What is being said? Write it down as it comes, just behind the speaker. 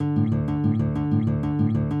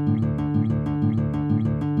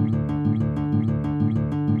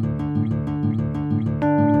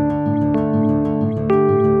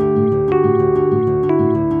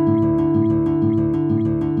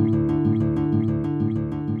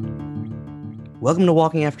Welcome to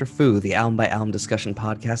Walking After Foo, the album by album discussion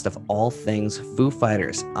podcast of all things Foo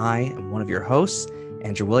Fighters. I am one of your hosts,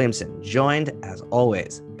 Andrew Williamson, joined as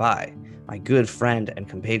always by my good friend and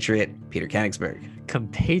compatriot, Peter Koenigsberg.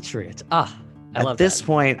 Compatriot. I love At this that.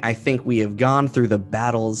 point, I think we have gone through the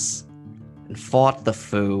battles and fought the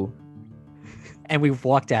Foo. And we've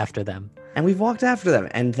walked after them.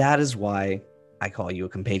 And that is why I call you a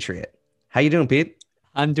compatriot. How you doing, Pete?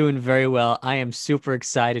 I'm doing very well. I am super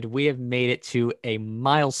excited. We have made it to a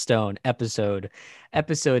milestone episode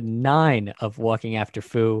 9 of Walking After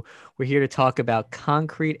Foo. We're here to talk about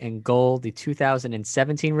Concrete and Gold, the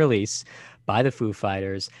 2017 release by the Foo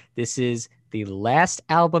Fighters. This is the last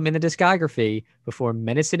album in the discography before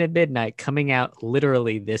Medicine at Midnight, coming out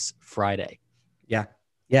literally this Friday. Yeah,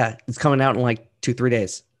 it's coming out in like 2-3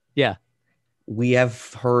 days. Yeah. We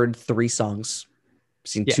have heard 3 songs,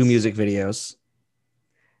 seen Yes. 2 music videos.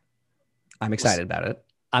 I'm excited about it.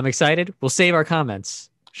 I'm excited. We'll save our comments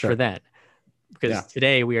for then, because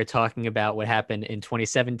today we are talking about what happened in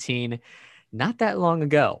 2017. Not that long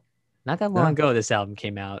ago this album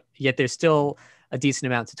came out, yet there's still a decent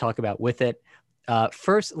amount to talk about with it.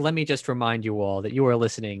 First, let me just remind you all that you are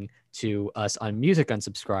listening to us on Music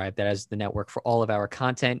Unsubscribed. That is the network for all of our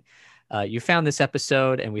content. You found this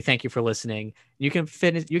episode, and we thank you for listening. You can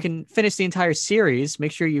finish the entire series.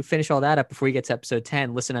 Make sure you finish all that up before you get to episode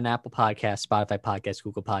 10. Listen on Apple Podcasts, Spotify Podcasts,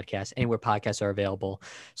 Google Podcasts, anywhere podcasts are available.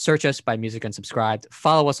 Search us by Music Unsubscribed.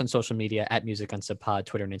 Follow us on social media at Music Unsubpod,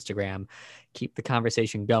 Twitter and Instagram. Keep the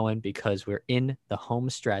conversation going because we're in the home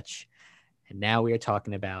stretch. And now we are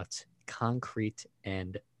talking about Concrete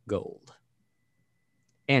and Gold.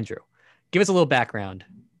 Andrew, give us a little background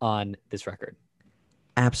on this record.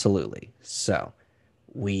 Absolutely. So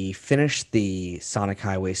we finished the Sonic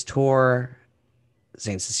Highways tour.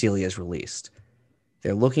 St. Cecilia is released.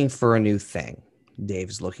 They're looking for a new thing.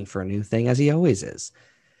 Dave's looking for a new thing, as he always is.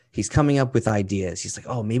 He's coming up with ideas. He's like,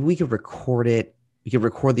 oh, maybe we could record it. We could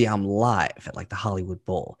record the album live at like the Hollywood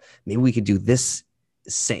Bowl. Maybe we could do this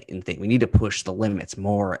same thing. We need to push the limits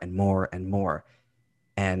more and more and more.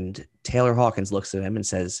 And Taylor Hawkins looks at him and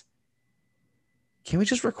says, can we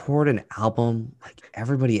just record an album like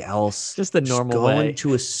everybody else? Just the normal way. Go way.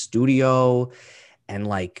 into a studio and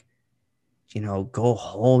go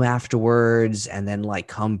home afterwards and then like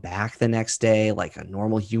come back the next day like a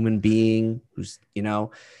normal human being who's,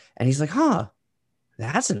 and he's like, huh,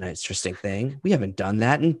 that's an interesting thing. We haven't done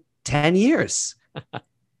that in 10 years. And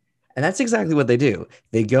that's exactly what they do.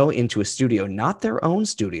 They go into a studio, not their own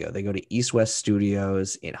studio. They go to East West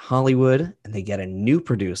Studios in Hollywood and they get a new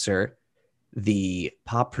producer, the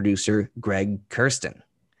pop producer, Greg Kurstin.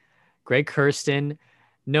 Greg Kurstin,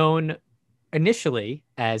 known initially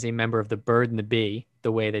as a member of the Bird and the Bee,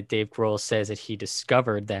 the way that Dave Grohl says that he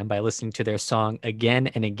discovered them by listening to their song again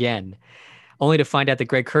and again, only to find out that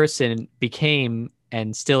Greg Kurstin became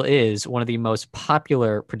and still is one of the most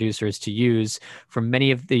popular producers to use for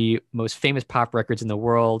many of the most famous pop records in the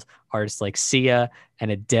world. Artists like Sia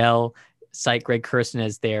and Adele cite Greg Kurstin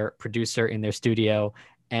as their producer in their studio.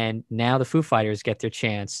 And now the Foo Fighters get their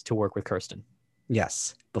chance to work with Kurstin.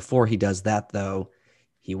 Yes. Before he does that, though,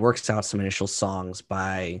 he works out some initial songs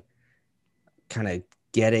by kind of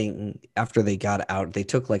after they got out, they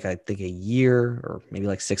took like, I think a year or maybe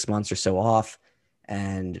like 6 months or so off.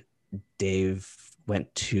 And Dave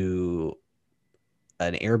went to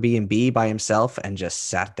an Airbnb by himself and just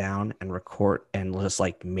sat down and record and just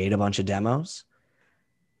like made a bunch of demos,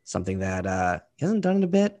 something that he hasn't done in a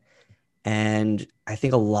bit. And I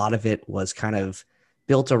think a lot of it was kind of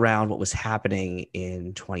built around what was happening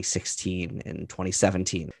in 2016 and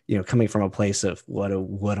 2017, coming from a place of what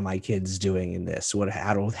are my kids doing in this?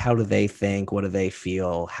 How do they think? What do they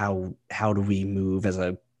feel? How do we move as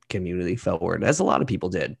a community forward? As a lot of people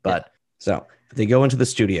did. But So they go into the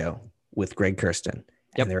studio with Greg Kurstin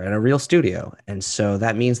and they're in a real studio. And so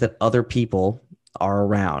that means that other people are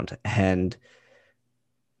around. And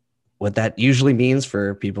what that usually means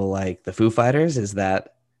for people like the Foo Fighters is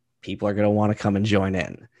that people are going to want to come and join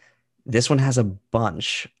in. This one has a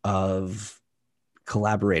bunch of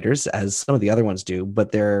collaborators, as some of the other ones do,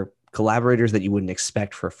 but they're collaborators that you wouldn't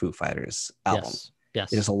expect for a Foo Fighters album. Yes.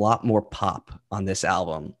 There's a lot more pop on this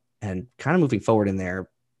album and kind of moving forward in their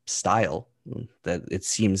style that it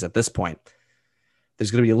seems at this point. There's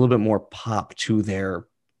going to be a little bit more pop to their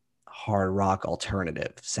hard rock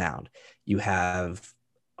alternative sound. You have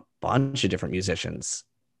bunch of different musicians.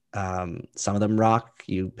 Some of them rock.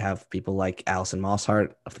 You have people like Alison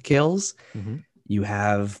Mosshart of The Kills. Mm-hmm. You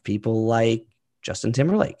have people like Justin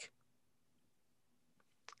Timberlake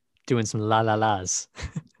doing some la la las.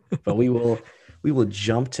 But we will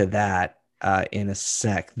jump to that in a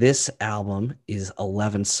sec. This album is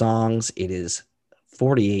 11 songs. It is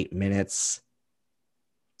 48 minutes.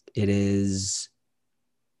 It is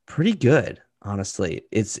pretty good, honestly.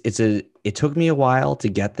 It took me a while to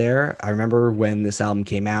get there. I remember when this album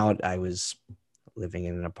came out, I was living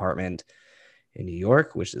in an apartment in New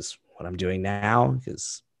York, which is what I'm doing now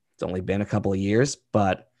because it's only been a couple of years.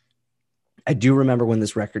 But I do remember when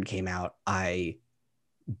this record came out, I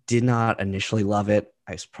did not initially love it.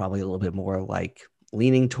 I was probably a little bit more like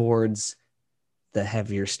leaning towards the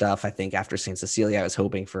heavier stuff. I think after Saint Cecilia, I was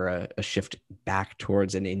hoping for a shift back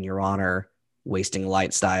towards an In Your Honor, Wasting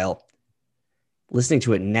Light style. Listening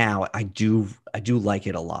to it now, I do like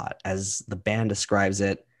it a lot. As the band describes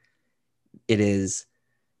it, it is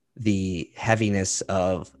the heaviness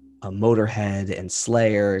of a Motorhead and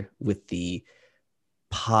Slayer with the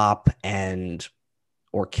pop and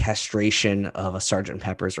orchestration of a Sgt.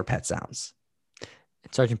 Pepper's or Pet Sounds.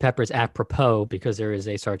 Sgt. Pepper's apropos because there is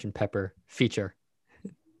a Sgt. Pepper feature.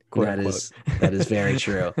 That is very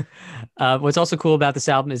true. What's also cool about this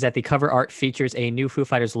album is that the cover art features a new Foo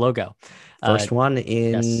Fighters logo. First one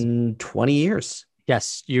in 20 years.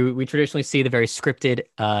 Yes, we traditionally see the very scripted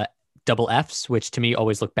double Fs, which to me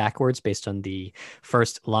always look backwards based on the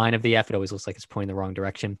first line of the F. It always looks like it's pointing the wrong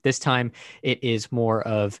direction. This time it is more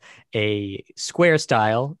of a square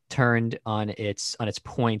style turned on its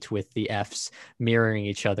point with the Fs mirroring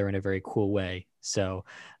each other in a very cool way. So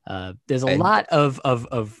there's a lot of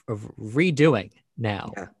redoing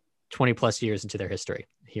now, 20 plus years into their history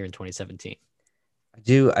here in 2017.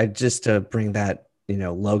 I just to bring that,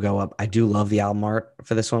 logo up. I do love the album art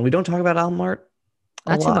for this one. We don't talk about album art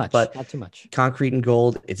not too much. Concrete and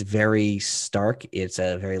Gold, it's very stark. It's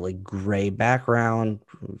a very like gray background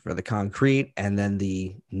for the concrete, and then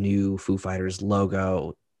the new Foo Fighters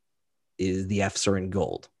logo is the F's are in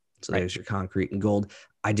gold. So there's your concrete and gold.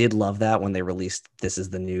 I did love that when they released this is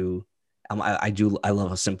the new album. I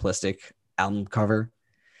love a simplistic album cover,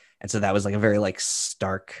 and so that was like a very like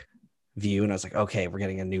stark view, and I was like, okay, we're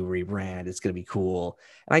getting a new rebrand. It's gonna be cool,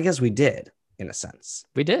 and I guess we did in a sense.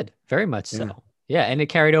 We did very much so. Yeah, and it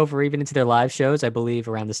carried over even into their live shows. I believe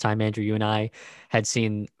around this time, Andrew, you and I had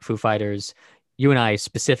seen Foo Fighters, you and I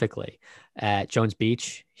specifically, at Jones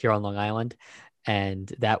Beach here on Long Island.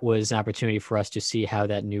 And that was an opportunity for us to see how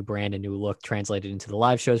that new brand and new look translated into the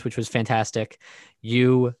live shows, which was fantastic.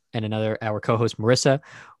 You and our co-host Marissa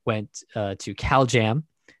went to Cal Jam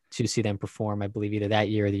to see them perform, I believe either that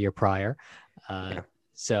year or the year prior.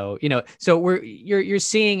 So, you're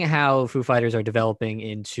seeing how Foo Fighters are developing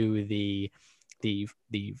into the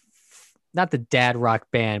not the dad rock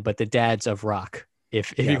band, but the dads of rock,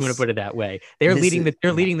 if you want to put it that way. They're leading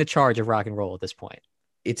the charge of rock and roll at this point.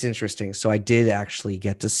 It's interesting. So I did actually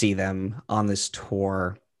get to see them on this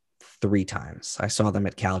tour 3 times. I saw them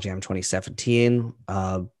at Cal Jam 2017,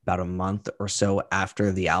 about a month or so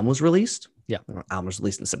after the album was released. Yeah. The album was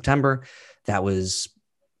released in September. That was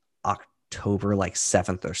October like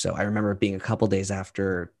 7th or so. I remember it being a couple days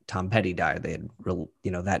after Tom Petty died. They had,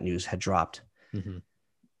 that news had dropped. Mm-hmm.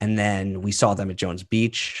 And then we saw them at Jones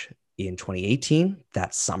Beach in 2018,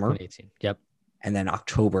 that summer. 2018. Yep. And then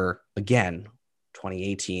October again,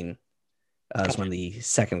 2018 is when the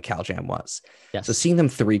second Cal Jam was. Yes. So seeing them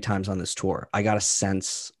 3 times on this tour, I got a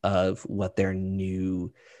sense of what their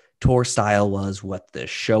new tour style was, what the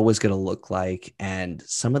show was going to look like. And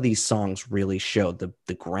some of these songs really showed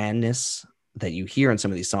the grandness that you hear in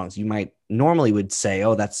some of these songs. You might normally would say,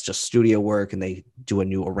 oh, that's just studio work and they do a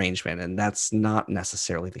new arrangement. And that's not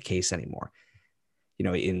necessarily the case anymore.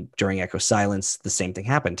 During Echo Silence, the same thing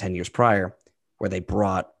happened 10 years prior, where they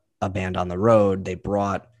brought a band on the road. They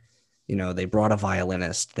brought a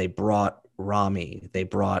violinist, they brought Rami, they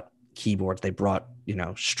brought keyboards, they brought,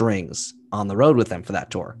 strings on the road with them for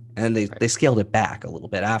that tour. And they scaled it back a little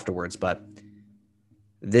bit afterwards, but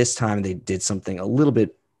this time they did something a little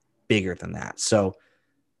bit bigger than that. So,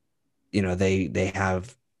 they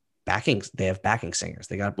have backing singers.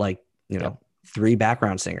 They got 3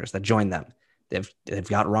 background singers that join them. They've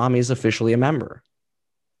got Rami's officially a member.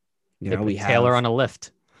 We have Taylor on a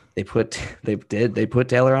lift. They put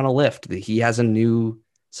Taylor on a lift. He has a new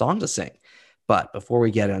song to sing. But before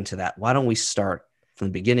we get into that, why don't we start from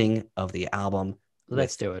the beginning of the album?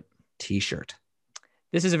 Let's do it. T-shirt.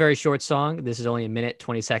 This is a very short song. This is only 1 minute,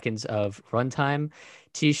 20 seconds of runtime.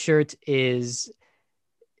 T-shirt is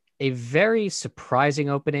a very surprising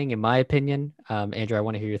opening, in my opinion. Andrew, I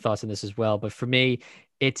want to hear your thoughts on this as well. But for me,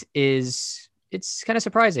 it's kind of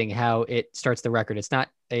surprising how it starts the record. It's not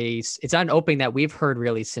an opening that we've heard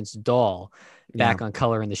really since Doll back on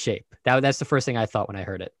Color and the Shape. That's the first thing I thought when I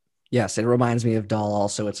heard it. Yes, it reminds me of Doll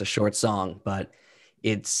also. It's a short song, but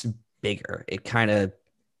it's bigger. It kind of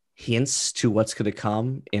hints to what's going to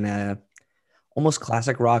come in a almost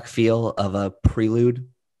classic rock feel of a prelude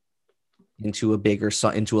into a bigger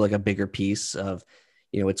into like a bigger piece of,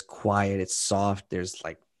 it's quiet, it's soft, there's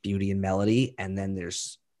like beauty and melody, and then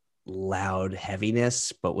there's loud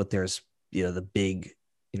heaviness, but what there's, the big,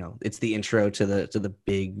 it's the intro to the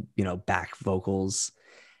big, back vocals,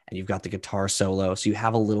 and you've got the guitar solo. So you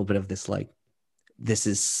have a little bit of this, like, this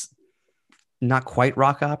is not quite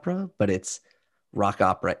rock opera, but it's rock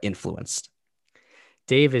opera influenced.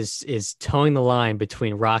 Dave is towing the line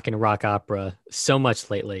between rock and rock opera so much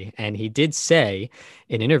lately. And he did say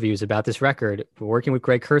in interviews about this record, working with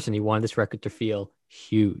Greg Kurstin, he wanted this record to feel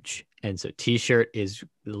huge. And so T-Shirt is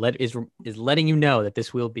letting you know that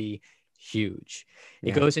this will be huge.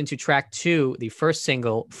 It goes into track 2, the first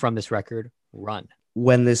single from this record, Run.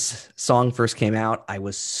 When this song first came out, I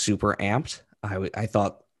was super amped. I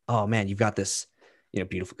thought, oh man, you've got this,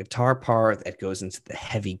 beautiful guitar part that goes into the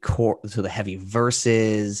heavy core, to the heavy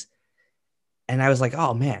verses. And I was like,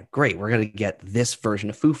 oh man, great. We're going to get this version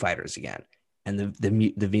of Foo Fighters again. And the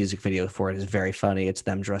music video for it is very funny. It's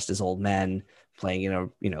them dressed as old men playing,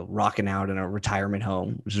 rocking out in a retirement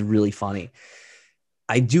home, which is really funny.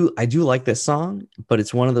 I do like this song, but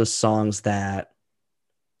it's one of those songs that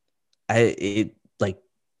like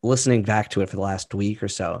listening back to it for the last week or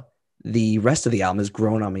so, the rest of the album has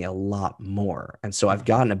grown on me a lot more. And so I've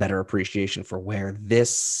gotten a better appreciation for where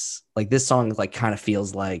this song like kind of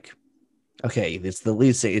feels like, okay, it's the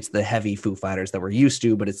lead, it's the heavy Foo Fighters that we're used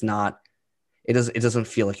to, but it's not, it doesn't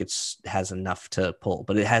feel like has enough to pull,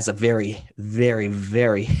 but it has a very, very,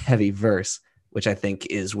 very heavy verse, which I think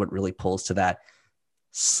is what really pulls to that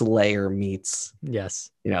Slayer meets,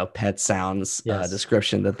 Pet Sounds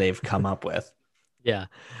description that they've come up with. Yeah.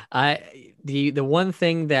 The one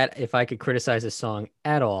thing that, if I could criticize a song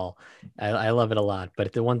at all, I love it a lot,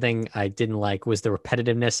 but the one thing I didn't like was the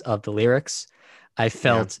repetitiveness of the lyrics. I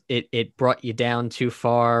felt it brought you down too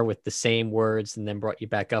far with the same words and then brought you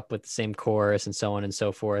back up with the same chorus and so on and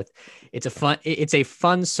so forth. It's a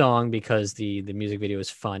fun song because the music video is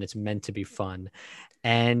fun. It's meant to be fun.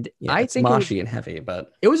 And I think moshy and heavy,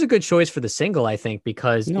 but it was a good choice for the single, I think,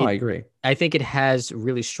 because I agree. I think it has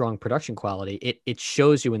really strong production quality. It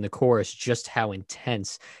shows you in the chorus just how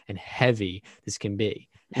intense and heavy this can be.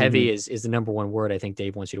 Heavy is the number one word I think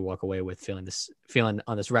Dave wants you to walk away with feeling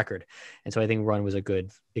on this record. And so I think Run was a good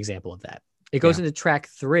example of that. It goes into track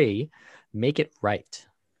 3, Make It Right,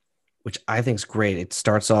 which I think is great. It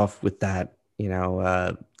starts off with that,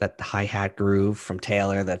 that hi-hat groove from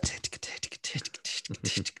Taylor, and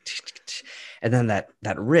then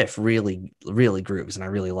that riff really, really grooves, and I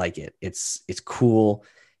really like it. It's cool.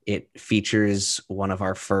 It features one of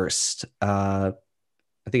our first, I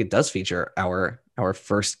think it does feature our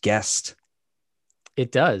first guest.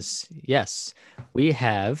 It does. Yes. We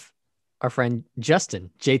have our friend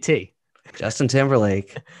Justin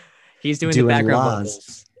Timberlake. He's doing the background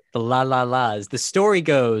vocals, the la la la's. The story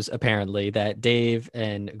goes apparently that Dave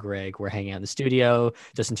and Greg were hanging out in the studio.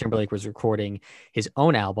 Justin Timberlake was recording his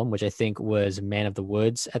own album, which I think was Man of the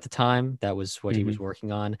Woods at the time. That was what he was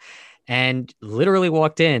working on. And literally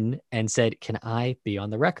walked in and said, "Can I be on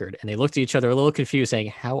the record?" And they looked at each other a little confused, saying,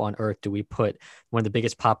 "How on earth do we put one of the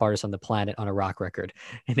biggest pop artists on the planet on a rock record?"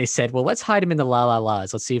 And they said, "Well, let's hide him in the la la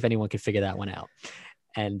la's. Let's see if anyone can figure that one out."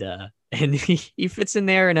 And he fits in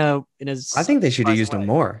there in a. I think they should have used him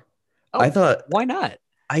more. Oh, I thought, why not?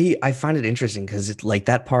 I find it interesting because it's like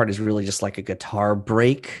that part is really just like a guitar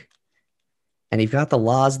break. And you've got the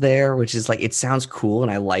laws there, which is like, it sounds cool.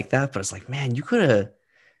 And I like that, but it's like, man, you could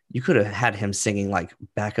have had him singing like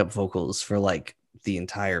backup vocals for like the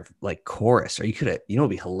entire like chorus, or you could have, it'd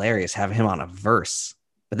be hilarious having him on a verse.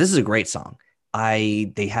 But this is a great song.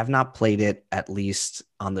 They have not played it, at least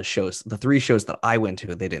on the shows. The 3 shows that I went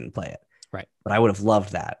to, they didn't play it. Right. But I would have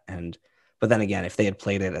loved that. But then again, if they had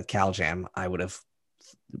played it at Cal Jam, I would have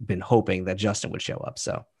been hoping that Justin would show up.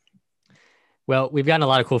 So, well, we've gotten a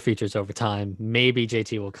lot of cool features over time. Maybe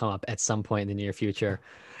JT will come up at some point in the near future.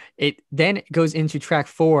 It then goes into track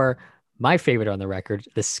 4, my favorite on the record,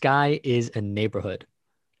 The Sky is a Neighborhood.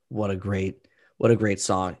 What a great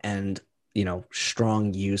song. And,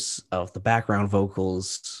 strong use of the background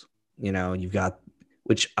vocals. You've got,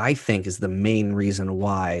 which I think is the main reason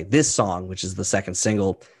why this song, which is the second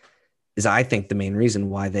single, is I think the main reason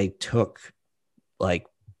why they took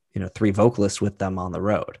 3 vocalists with them on the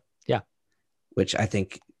road. Yeah. Which I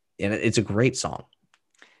think, and it's a great song.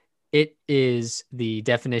 It is the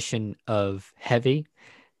definition of heavy.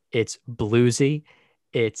 It's bluesy.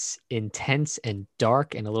 It's intense and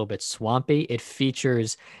dark and a little bit swampy. It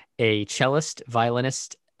features a cellist,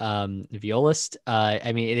 violinist, violist.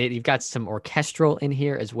 I mean, you've got some orchestral in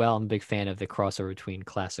here as well. I'm a big fan of the crossover between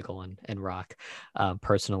classical and rock,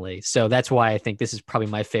 personally. So that's why I think this is probably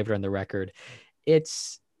my favorite on the record.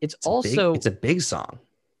 It's also it's a big song.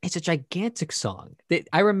 It's a gigantic song.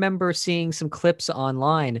 I remember seeing some clips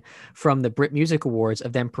online from the Brit Music Awards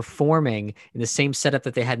of them performing in the same setup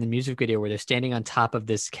that they had in the music video, where they're standing on top of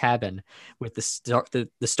this cabin with the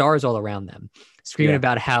stars all around them, screaming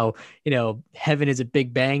about how, heaven is a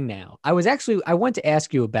big bang now. I want to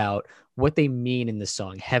ask you about what they mean in the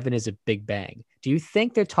song, heaven is a big bang. Do you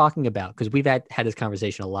think they're talking about, because we've had this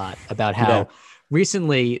conversation a lot about how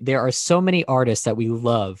recently there are so many artists that we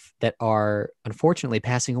love that are unfortunately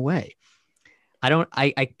passing away.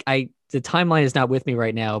 The timeline is not with me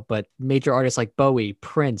right now, but major artists like Bowie,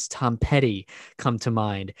 Prince, Tom Petty come to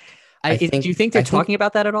mind. Do you think they're talking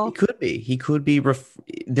about that at all? He could be.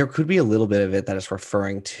 There could be a little bit of it that is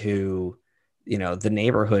referring to, the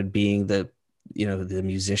neighborhood being the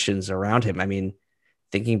musicians around him. I mean,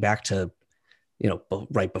 thinking back to,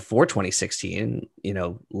 right before 2016,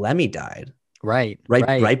 Lemmy died. Right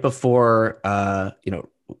before,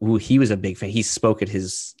 he was a big fan. He spoke at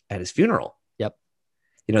his funeral. Yep.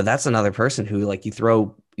 That's another person who, like,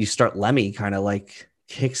 you start Lemmy, kind of like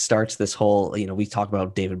kickstarts this whole, we talk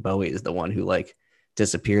about David Bowie is the one who like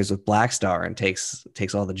disappears with Black Star and takes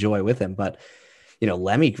all the joy with him. But,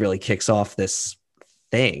 Lemmy really kicks off this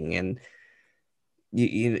thing. And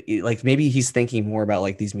like, maybe he's thinking more about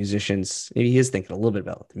like these musicians. Maybe he is thinking a little bit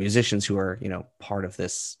about the musicians who are, part of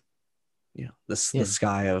this, the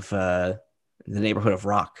sky of the neighborhood of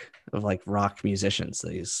rock musicians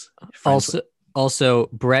that he's also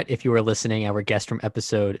Brett, if you were listening, our guest from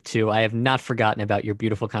episode 2, I have not forgotten about your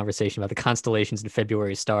beautiful conversation about the constellations and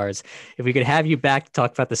February stars. If we could have you back to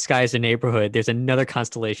talk about the skies of neighborhood, there's another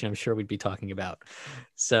constellation I'm sure we'd be talking about.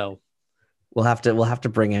 So we'll have to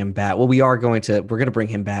bring him back. Well, we're going to bring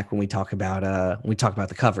him back when we talk about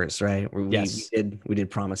the covers, right? Yes. We did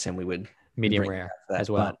promise him we would. Medium rare as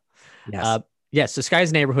well. Yes. Yes. So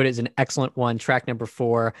Sky's Neighborhood is an excellent one. Track number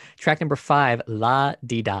 4. Track number 5, La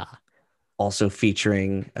Di Da. Also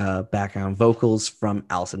featuring background vocals from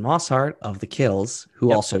Alison Mosshart of The Kills,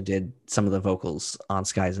 who also did some of the vocals on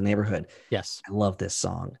Sky's Neighborhood. Yes. I love this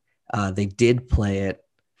song. They did play it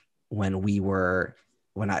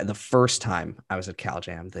the first time I was at Cal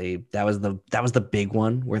Jam. That was the big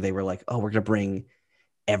one where they were like, oh, we're going to bring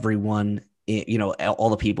everyone, all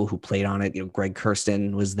the people who played on it. Greg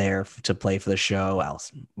Kurstin was there to play for the show.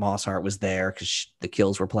 Alison Mosshart was there because The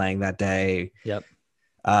Kills were playing that day. Yep.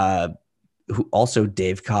 Who also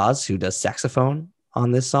Dave Koz, who does saxophone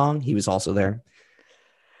on this song. He was also there.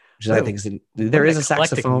 Which I think there is a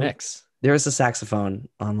saxophone mix. There is a saxophone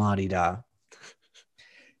on La Di Da.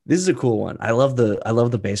 This is a cool one. I love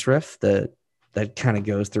the bass riff that kind of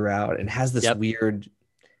goes throughout and has this weird.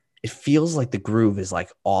 It feels like the groove is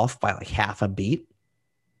like off by like half a beat.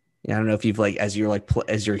 I don't know if you've like as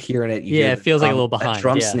you're hearing it. It feels like a little behind. That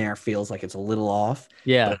drum snare feels like it's a little off.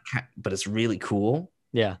 Yeah, but it's really cool.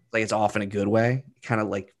 Yeah, like it's off in a good way. Kind of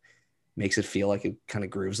like makes it feel like it kind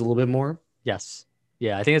of grooves a little bit more. Yes.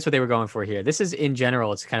 Yeah, I think that's what they were going for here. This is, in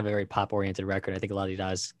general, it's kind of a very pop-oriented record. I think La Di Da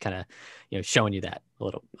is kind of, showing you that a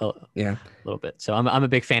little bit. So I'm a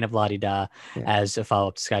big fan of La Di Da as a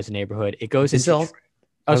follow-up to Skies of Neighborhood. It goes into.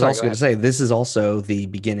 I was also going to say, this is also the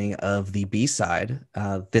beginning of the B-side.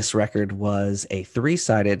 This record was a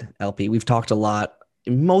 3-sided LP. We've talked a lot.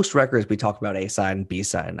 In most records, we talk about A-side and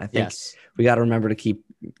B-side, and I think we got to remember to keep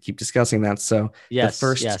discussing that. So the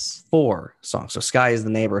first 4 songs. So Sky is the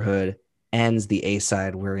Neighborhood ends the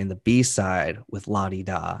A-side. We're in the B-side with La Di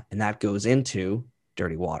Da, and that goes into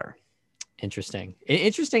Dirty Water. Interesting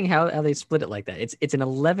how they split it like that. It's an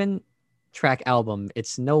 11-track album.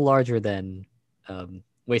 It's no larger than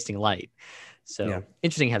Wasting Light. So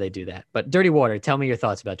interesting how they do that. But Dirty Water, tell me your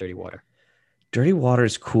thoughts about Dirty Water. Dirty Water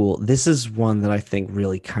is cool. This is one that I think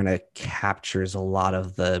really kind of captures a lot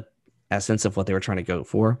of the essence of what they were trying to go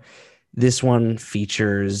for. This one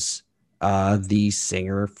features the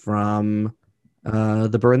singer from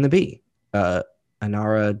The Bird and the Bee,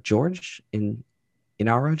 Inara George.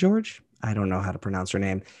 Inara George? I don't know how to pronounce her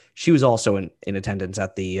name. She was also in attendance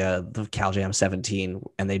at the Cal Jam 17,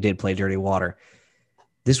 and they did play Dirty Water.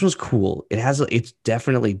 This was cool. It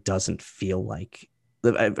definitely doesn't feel like.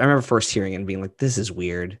 I remember first hearing it and being like, "This is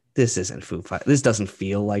weird. This isn't Foo Fighters. This doesn't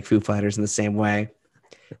feel like Foo Fighters in the same way."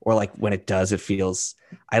 Or like when it does, it feels.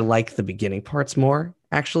 I like the beginning parts more.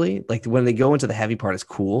 Actually, like when they go into the heavy part, it's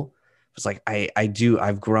cool. It's like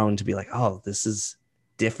I've grown to be like, oh, this is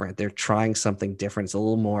different. They're trying something different. It's a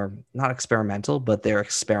little more not experimental, but they're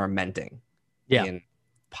experimenting in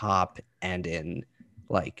pop and in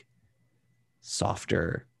like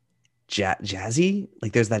softer, jazzy.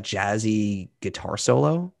 Like there's that jazzy guitar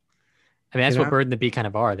solo. I mean, that's what Bird and the Bee kind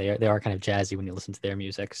of are. They are kind of jazzy when you listen to their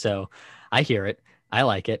music. So I hear it. I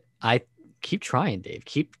like it. I keep trying, Dave.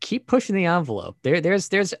 Keep pushing the envelope. There's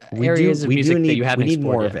areas of music that you haven't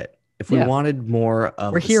explored more yet. of it. If we wanted more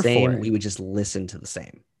of the same, we would just listen to the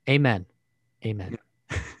same. Amen.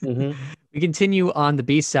 We continue on the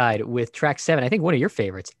B side with track 7. I think one of your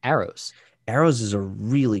favorites, Arrows. Arrows is a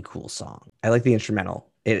really cool song. I like the instrumental.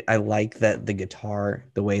 I like that the guitar,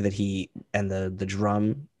 the way that he and the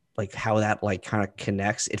drum, like how that like kind of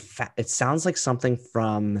connects. It sounds like something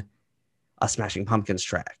from a Smashing Pumpkins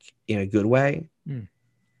track in a good way.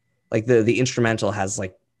 Like the instrumental has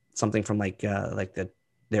like something from like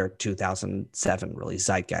their 2007 release,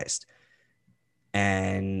 Zeitgeist,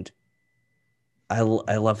 and I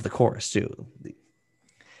love the chorus too. You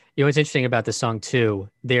know what's interesting about this song too?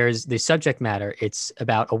 There's the subject matter. It's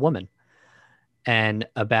about a woman and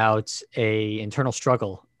about a internal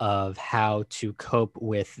struggle of how to cope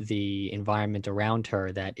with the environment around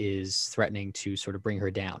her that is threatening to sort of bring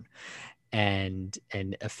her down and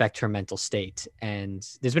affect her mental state. And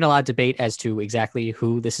there's been a lot of debate as to exactly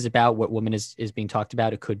who this is about, what woman is being talked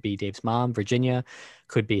about. It could be Dave's mom, Virginia,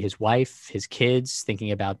 could be his wife, his kids,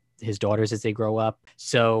 thinking about his daughters as they grow up.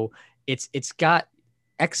 So it's got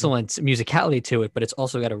excellent musicality to it, but it's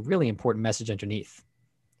also got a really important message underneath.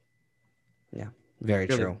 Yeah, very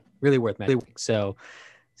true. Really worth mentioning. So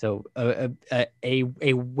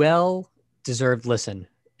a well-deserved listen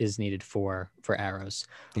is needed for Arrows.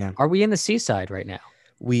 Yeah. Are we in the C side right now?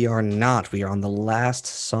 We are not. We are on the last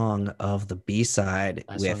song of the B side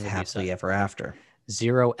with Happily Ever After.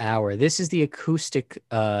 0 Hour. This is the acoustic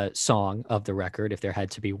song of the record, if there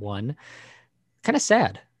had to be one. Kind of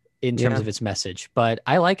sad in terms of its message, but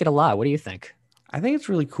I like it a lot. What do you think? I think it's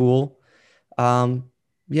really cool.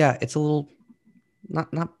 Yeah, it's a little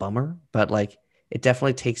not bummer, but like it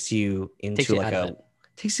definitely takes you into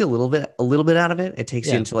takes you a little bit out of it. It takes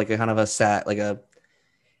you into like a kind of a sad,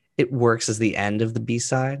 it works as the end of the B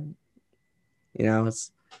side. You know,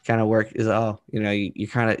 it's kind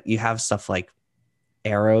of you have stuff like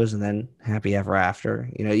Arrows and then Happy Ever After.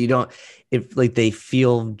 You know, you don't, they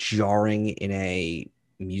feel jarring in a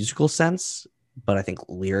musical sense, but I think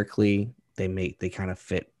lyrically they kind of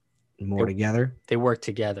fit more together. They work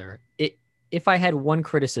together. If I had one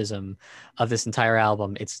criticism of this entire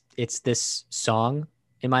album, it's this song.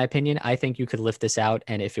 In my opinion, I think you could lift this out,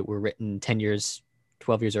 and if it were written 10 years,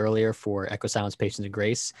 12 years earlier for Echo, Silence, Patience, and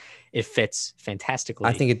Grace, it fits fantastically.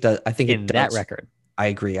 I think it does. I think in that record. I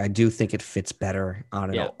agree. I do think it fits better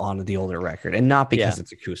on the older record, and not because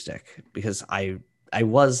it's acoustic. Because I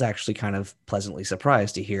was actually kind of pleasantly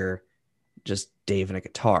surprised to hear just Dave and a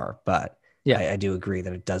guitar, but I do agree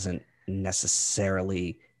that it doesn't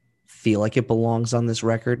necessarily feel like it belongs on this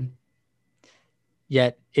record.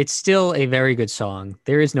 Yet it's still a very good song.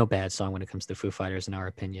 There is no bad song when it comes to Foo Fighters in our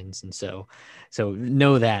opinions. And so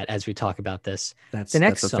know that as we talk about this. That's a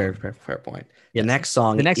very fair point. Yes. The next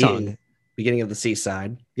song, beginning of the C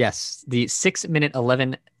side. Yes. The 6-minute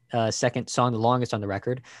 11-second song, the longest on the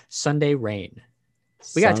record, Sunday Rain.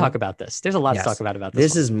 We got to talk about this. There's a lot to talk about this.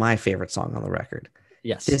 This is my favorite song on the record.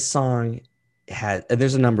 Yes. This song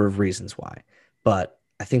there's a number of reasons why, but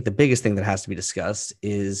I think the biggest thing that has to be discussed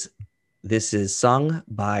is this is sung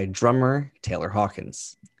by drummer Taylor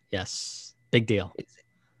Hawkins. Yes. Big deal. It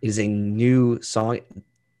is a new song.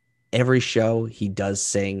 Every show he does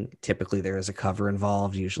sing. Typically there is a cover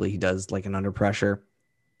involved. Usually he does like an Under Pressure,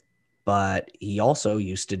 but he also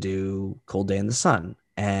used to do Cold Day in the Sun.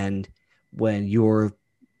 And when you're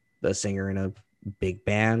a singer in a big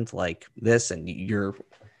band like this, and you've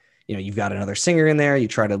got another singer in there, you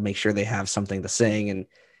try to make sure they have something to sing. And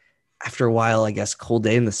after a while, I guess Cold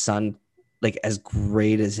Day in the Sun, like as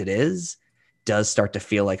great as it is, does start to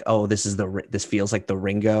feel like, oh, this feels like the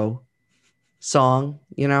Ringo song,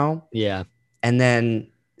 you know? Yeah. And then,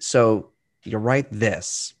 so you write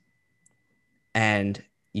this and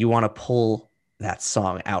you want to pull that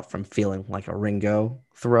song out from feeling like a Ringo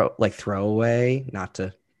throwaway, not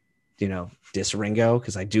to, diss Ringo,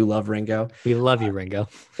 because I do love Ringo. We love you, Ringo.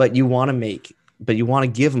 But you want to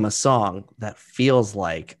give him a song that feels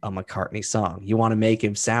like a McCartney song. You want to make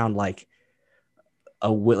him sound like a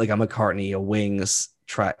McCartney, a Wings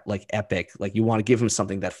track, like epic. Like you want to give him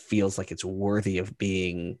something that feels like it's worthy of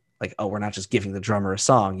being like, oh, we're not just giving the drummer a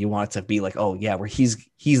song. You want it to be like, oh yeah, where he's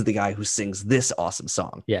the guy who sings this awesome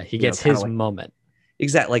song. Yeah, he gets his moment.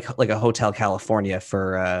 Exactly, like a Hotel California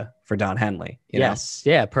for Don Henley. Yes,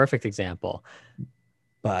 yeah, perfect example.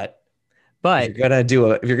 But if you're gonna do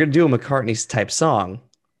a McCartney type song,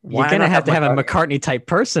 You're going to have to have a McCartney type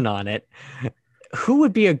person on it. Who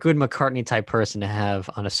would be a good McCartney type person to have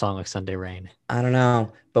on a song like Sunday Rain? I don't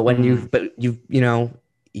know. But when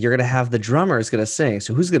you're gonna have the drummer is gonna sing.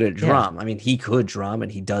 So who's gonna drum? I mean, he could drum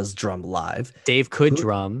and he does drum live. Dave could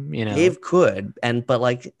drum, Dave could, but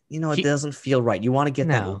like, it doesn't feel right. You want to get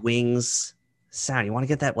that Wings sound. You want to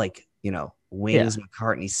get that like, Wings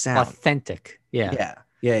McCartney sound. Authentic. Yeah.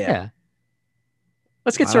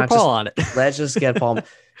 Let's get Sir Paul on it. Let's just get Paul.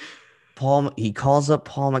 He calls up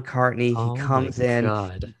Paul McCartney. He comes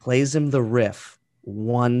in, plays him the riff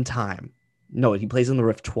one time. No, he plays him the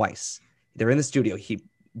riff twice. They're in the studio.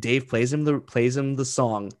 Dave plays him the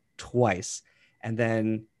song twice, and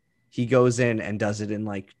then he goes in and does it in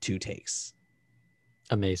like 2 takes.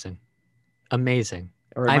 Amazing.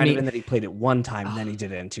 Or it might have been that he played it one time and then he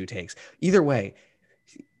did it in 2 takes. Either way,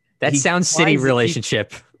 that Sound City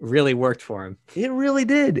relationship really worked for him. It really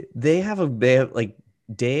did. They have like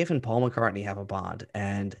Dave and Paul McCartney have a bond,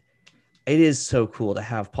 and it is so cool to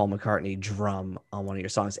have Paul McCartney drum on one of your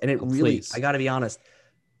songs. And it really, I got to be honest,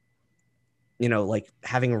 like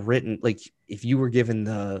having written, like if you were given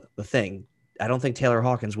the thing, I don't think Taylor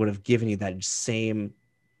Hawkins would have given you that same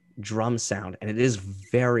drum sound. And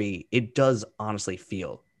it does honestly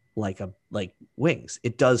feel like Wings.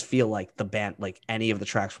 It does feel like the band, like any of the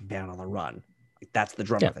tracks from Band on the Run. Like that's the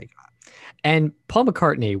drummer they got. And Paul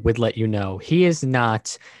McCartney would let you know he is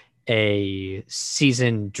not a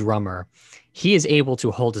seasoned drummer. He is able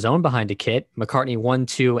to hold his own behind a kit. McCartney 1,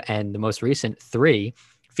 2, and the most recent 3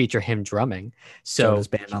 feature him drumming. So does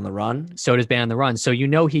Band on the Run. So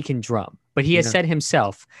he can drum. But he has said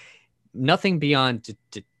himself, nothing beyond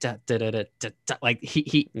like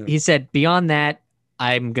he said, beyond that,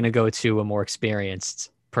 I'm gonna go to a more experienced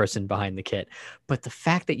person behind the kit. But the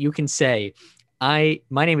fact that you can say, my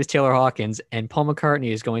name is Taylor Hawkins and Paul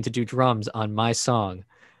McCartney is going to do drums on my song,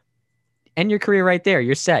 end your career right there.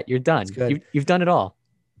 You're set. You're done. You've done it all.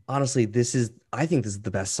 Honestly, I think this is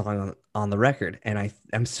the best song on the record. And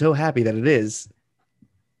I'm so happy that it is,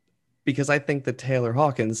 because I think that Taylor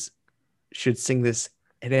Hawkins should sing this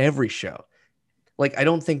at every show. Like, I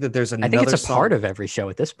don't think that there's another I think it's a song. part of every show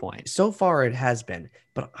at this point. So far it has been,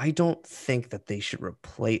 but I don't think that they should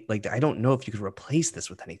replace, like, I don't know if you could replace this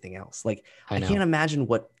with anything else. Like, I can't imagine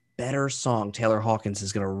what better song Taylor Hawkins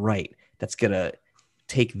is going to write that's going to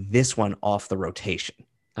take this one off the rotation.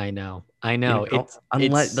 I know. There's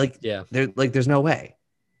no way.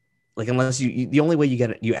 Like, unless the only way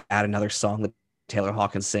you add another song that Taylor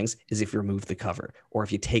Hawkins sings is if you remove the cover, or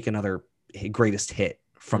if you take another greatest hit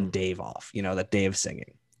from Dave off, that Dave's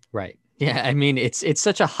singing. Right. Yeah. I mean, it's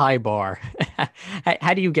such a high bar.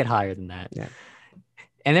 How do you get higher than that? Yeah.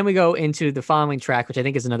 And then we go into the following track, which I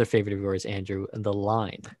think is another favorite of yours, Andrew, The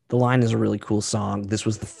Line. The Line is a really cool song. This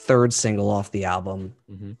was the 3rd single off the album.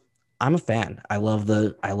 Mm-hmm. I'm a fan. I love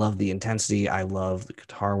the intensity. I love the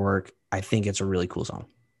guitar work. I think it's a really cool song.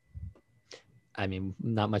 I mean,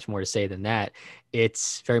 not much more to say than that.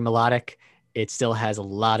 It's very melodic. It still has a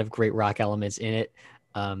lot of great rock elements in it.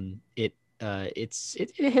 It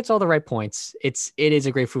hits all the right points. It is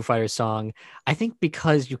a great Foo Fighters song. I think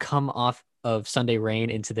because you come off of Sunday Rain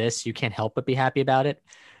into this, you can't help but be happy about it.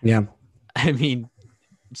 Yeah. I mean,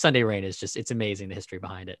 Sunday Rain is it's amazing, the history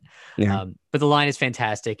behind it. Yeah. But The Line is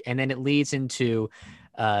fantastic. And then it leads into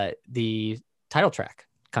the title track,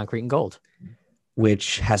 Concrete and Gold,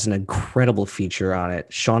 which has an incredible feature on it.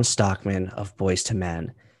 Sean Stockman of Boyz II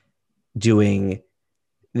Men doing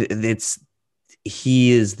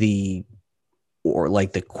he is the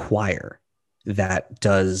choir that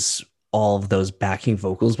does all of those backing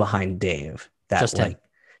vocals behind Dave.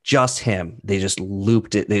 Just him. They just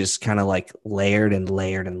looped it. They just kind of like layered and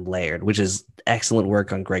layered and layered, which is excellent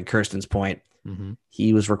work on Greg Kurstin's point. Mm-hmm.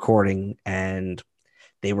 He was recording and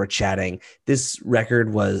they were chatting. This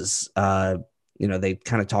record was, they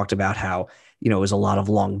kind of talked about how, it was a lot of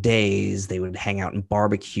long days. They would hang out and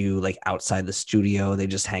barbecue, like outside the studio. They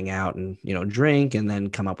just hang out and, drink and then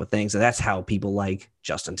come up with things. And that's how people like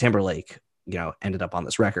Justin Timberlake, ended up on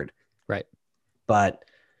this record. Right. But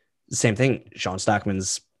the same thing, Sean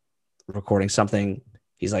Stockman's recording something.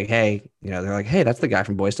 He's like, hey, they're like, hey, that's the guy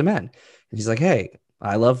from Boyz II Men. And he's like, hey,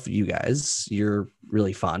 I love you guys. You're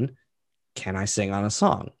really fun. Can I sing on a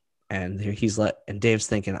song? And and Dave's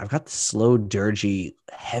thinking, I've got the slow, dirgy,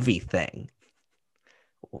 heavy thing.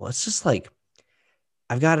 Well, it's just like,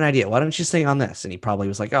 I've got an idea. Why don't you sing on this? And he probably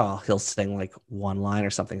was like, oh, he'll sing like one line or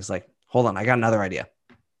something. He's like, hold on, I got another idea.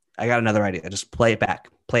 Just play it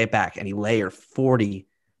back. And he layered 40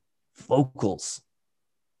 vocals.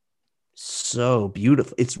 So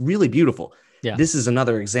beautiful. It's really beautiful. Yeah. This is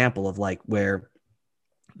another example of like where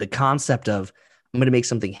the concept of I'm going to make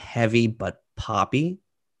something heavy but poppy,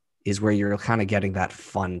 is where you're kind of getting that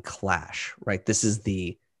fun clash, right? This is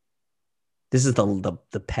the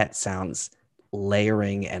Pet Sounds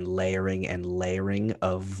layering and layering and layering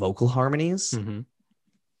of vocal harmonies Mm-hmm.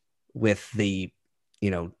 with the,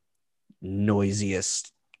 you know,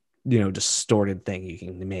 noisiest, distorted thing you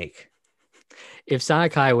can make. If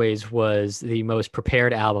Sonic Highways was the most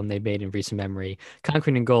prepared album they've made in recent memory,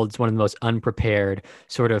 Concrete and Gold is one of the most unprepared,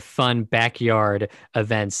 sort of fun backyard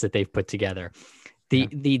events that they've put together.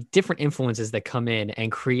 The different influences that come in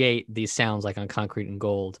and create these sounds like on Concrete and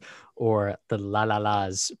Gold or the La La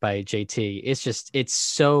Las by JT. It's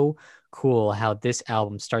so cool how this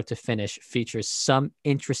album start to finish features some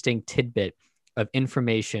interesting tidbit of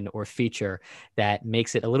information or feature that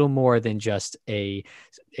makes it a little more than just a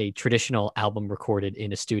traditional album recorded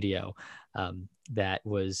in a studio. That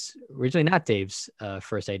was originally not Dave's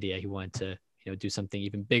first idea. He wanted to do something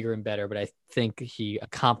even bigger and better, but I think he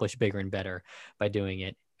accomplished bigger and better by doing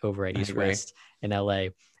it over at East West in LA.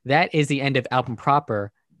 That is the end of album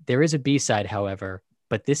proper. There is a B-side, however,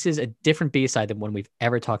 but this is a different B-side than one we've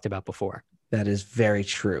ever talked about before. That is very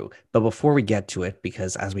true. But before we get to it,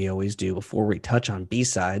 because as we always do, before we touch on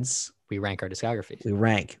B-sides, we rank our discographies.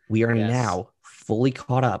 We are now fully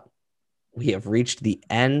caught up. We have reached the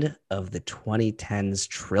end of the 2010s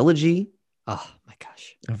trilogy. Oh my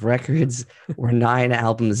gosh. Of records. We're 9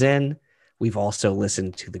 albums in. We've also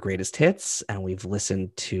listened to the greatest hits, and we've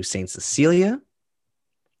listened to Saint Cecilia.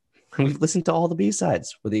 And we've listened to all the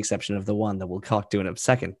B-sides, with the exception of the one that we'll talk to in a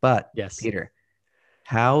second. But yes, Peter,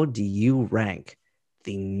 how do you rank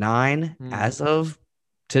the 9 as of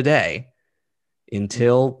today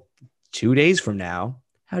until 2 days from now?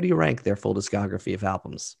 How do you rank their full discography of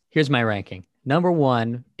albums? Here's my ranking. Number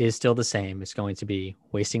 1 is still the same. It's going to be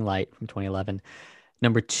Wasting Light from 2011.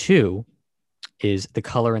 Number 2 is The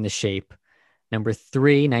Color and the Shape. Number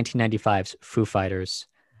 3, 1995's Foo Fighters.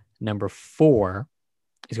 Number 4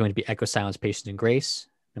 is going to be Echo Silence, Patience and Grace.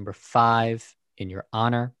 Number 5, In Your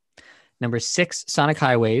Honor. Number 6, Sonic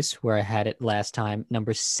Highways, where I had it last time.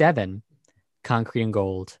 Number 7, Concrete and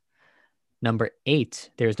Gold. Number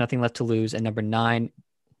 8, There's Nothing Left to Lose. And number 9,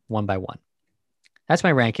 One by One. That's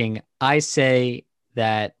my ranking. I say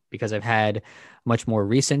that because I've had much more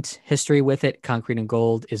recent history with it, Concrete and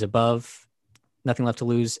Gold is above Nothing Left to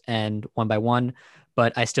Lose and One by One,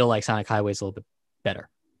 but I still like Sonic Highways a little bit better.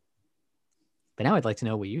 But now I'd like to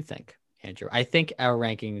know what you think, Andrew. I think our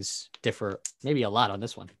rankings differ maybe a lot on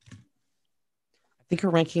this one. I think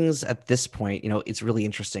our rankings at this point, it's really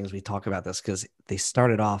interesting as we talk about this because they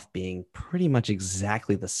started off being pretty much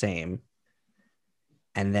exactly the same.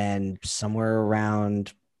 And then somewhere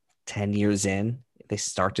around 10 years in, they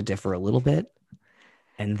start to differ a little bit.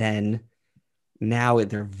 And then now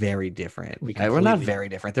they're very different. We're not very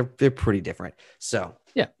different. They're pretty different. So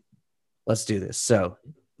yeah, let's do this. So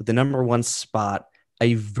with the number 1 spot,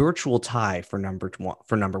 a virtual tie for number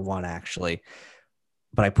 1, actually.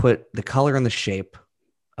 But I put The Color and the Shape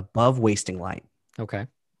above Wasting Light. Okay.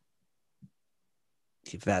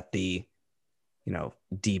 If that the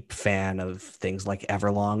deep fan of things like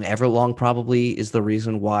Everlong. Everlong probably is the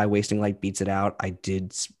reason why Wasting Light beats it out.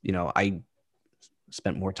 I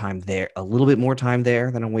spent more time there, a little bit more time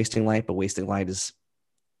there than on Wasting Light, but Wasting Light is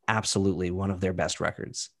absolutely one of their best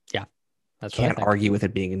records. Yeah. That's Can't argue with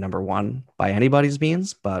it being a number 1 by anybody's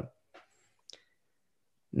means, but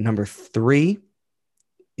number 3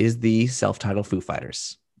 is the self-titled Foo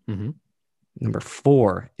Fighters. Mm-hmm. Number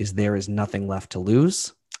 4 is There Is Nothing Left to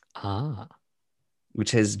Lose.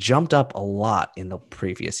 Which has jumped up a lot in the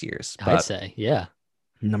previous years. I'd say, yeah.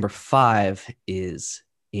 Number 5 is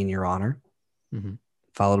In Your Honor,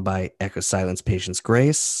 followed by Echo Silence, Patience,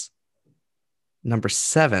 Grace. Number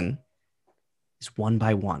 7 is One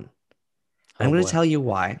by One. I'm going to tell you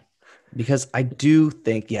why. Because I do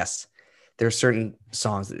think, yes, there are certain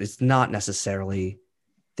songs that it's not necessarily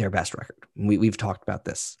their best record. We've talked about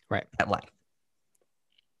this at length.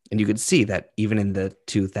 And you could see that even in the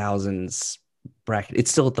 2000s bracket,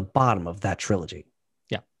 it's still at the bottom of that trilogy.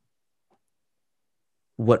 Yeah.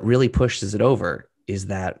 What really pushes it over is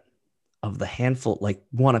that of the handful, like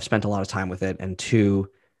 1, I've spent a lot of time with it, and 2,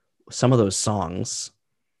 some of those songs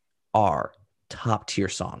are top tier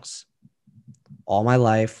songs. All My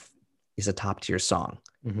Life is a top tier song.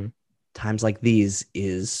 Mm-hmm. Times Like These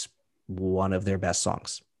is one of their best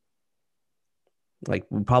songs. Like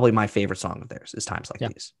probably my favorite song of theirs is Times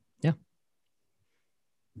Like These. Yeah.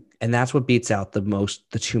 And that's what beats out the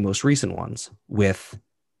 2 most recent ones, with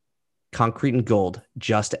Concrete and Gold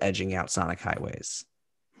just edging out Sonic Highways.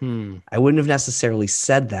 I wouldn't have necessarily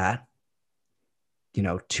said that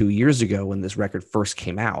 2 years ago when this record first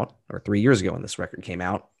came out, or 3 years ago when this record came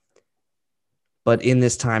out. But in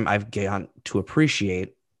this time, I've gotten to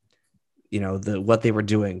appreciate, what they were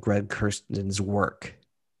doing, Greg Kurstin's work.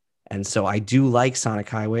 And so I do like Sonic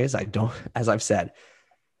Highways. I don't, as I've said,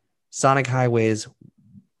 Sonic Highways,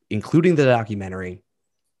 including the documentary,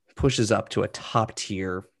 pushes up to a top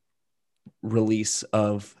tier release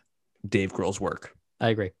of Dave Grohl's work. I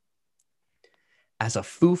agree. As a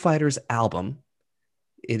Foo Fighters album,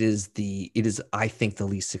 it is, I think, the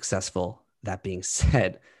least successful. That being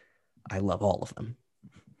said, I love all of them.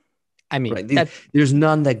 I mean, right? There's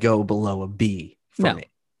none that go below a B for me.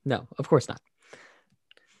 No, of course not.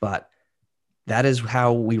 But that is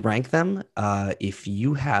how we rank them. If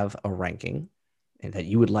you have a ranking and that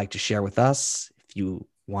you would like to share with us, if you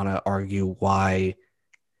want to argue why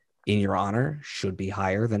In Your Honor should be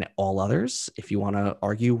higher than all others, if you want to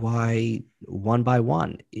argue why One by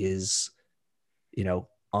One is,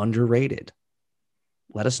 underrated,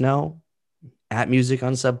 let us know at Music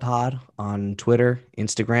Unsub Pod on Twitter,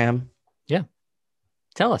 Instagram. Yeah.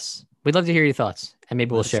 Tell us. We'd love to hear your thoughts, and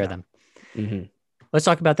maybe we'll share them. Mm-hmm. Let's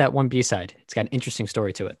talk about that one B-side. It's got an interesting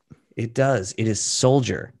story to it. It does. It is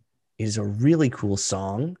Soldier. It is a really cool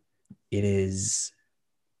song. It is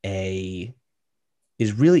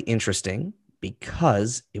really interesting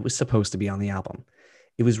because it was supposed to be on the album.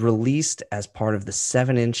 It was released as part of the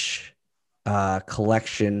 7-inch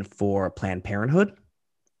collection for Planned Parenthood.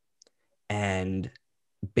 And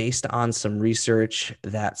based on some research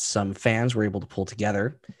that some fans were able to pull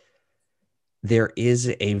together, there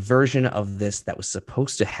is a version of this that was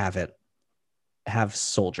supposed to have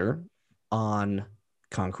Soldier on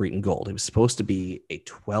Concrete and Gold. It was supposed to be a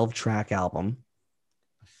 12-track album.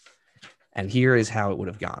 And here is how it would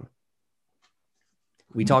have gone.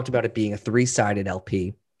 We talked about it being a 3-sided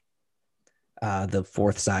LP. The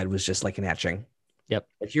 4th side was just like an etching. Yep.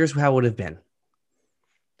 But here's how it would have been.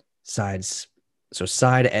 Sides. So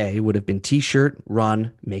side A would have been T-Shirt,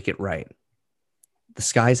 Run, Make It Right. The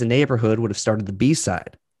Sky's a Neighborhood would have started the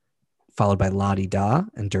B-side, followed by La Di Da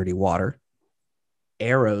and Dirty Water.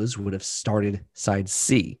 Arrows would have started side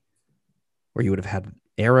C, where you would have had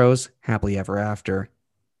Arrows, Happily Ever After,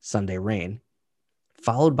 Sunday Rain,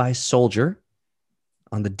 followed by Soldier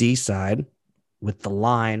on the D side with The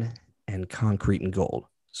Line and Concrete and Gold.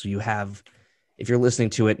 So you have, if you're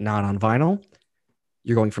listening to it not on vinyl,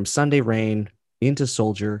 you're going from Sunday Rain into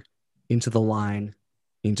Soldier, into The Line,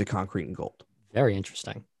 into Concrete and Gold. Very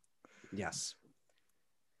interesting. Yes.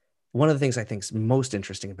 One of the things I think is most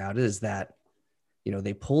interesting about it is that,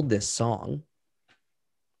 they pulled this song,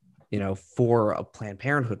 for a Planned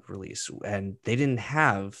Parenthood release, and they didn't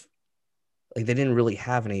really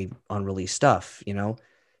have any unreleased stuff.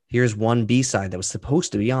 Here's one B-side that was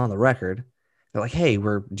supposed to be on the record. They're like, hey,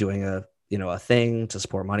 we're doing a thing to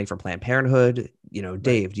support money for Planned Parenthood.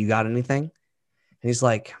 Dave, do you got anything? And he's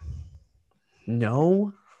like,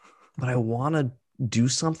 no, but I want to do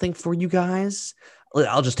something for you guys.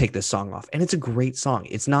 I'll just take this song off. And it's a great song.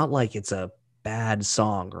 It's not like it's a bad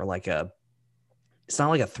song or it's not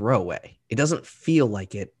like a throwaway. It doesn't feel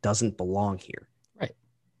like it doesn't belong here. Right.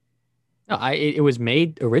 No, it was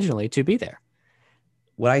made originally to be there.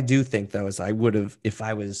 What I do think, though, is I would have, if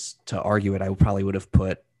I was to argue it, I probably would have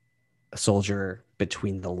put a Soldier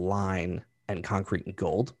between The Line and Concrete and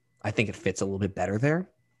Gold. I think it fits a little bit better there.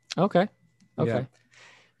 Okay. Yeah.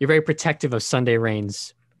 You're very protective of Sunday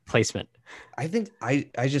Rain's placement. I think I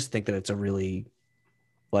just think that it's a really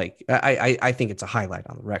I think it's a highlight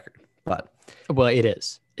on the record. But well, it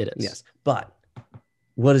is. Yes. But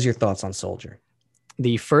what is your thoughts on Soldier?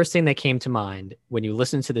 The first thing that came to mind when you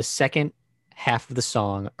listen to the second half of the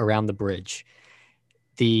song, Around the Bridge,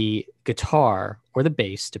 the guitar or the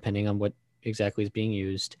bass, depending on what exactly is being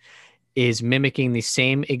used, is mimicking the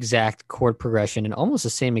same exact chord progression and almost the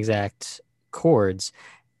same exact chords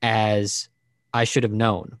as I Should Have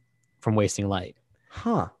Known from Wasting Light.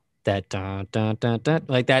 Huh. That dun, dun, dun, dun,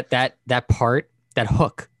 like that part, that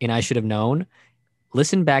hook in I Should Have Known.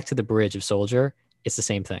 Listen back to the bridge of Soldier. It's the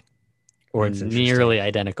same thing, or nearly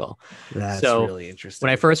identical. That's really interesting.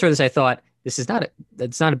 When I first heard this, I thought it's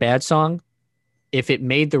not a bad song. If it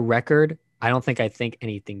made the record, I don't think I'd think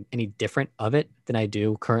anything any different of it than I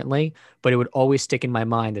do currently. But it would always stick in my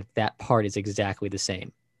mind that part is exactly the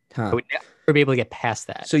same. Huh. I would never be able to get past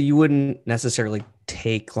that. So you wouldn't necessarily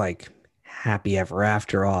take Happy Ever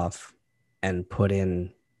After off and put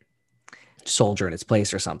in Soldier in its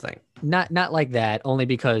place or something. Not like that, only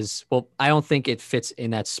because, well, I don't think it fits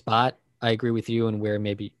in that spot. I agree with you, and where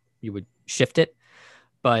maybe you would shift it.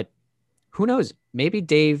 But who knows? Maybe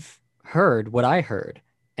Dave heard what I heard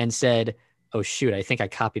and said, oh, shoot, I think I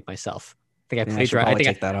copied myself. think I Yeah, I should plagiarized. probably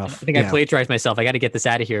take that I off. think I plagiarized myself. I got to get this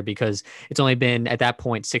out of here because it's only been at that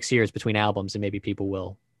point 6 years between albums, and maybe people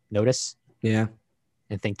will notice Yeah.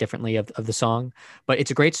 and think differently of the song. But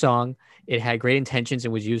it's a great song. It had great intentions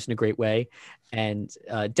and was used in a great way, and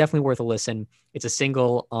definitely worth a listen. It's a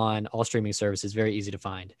single on all streaming services, very easy to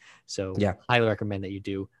find. So Yeah. highly recommend that you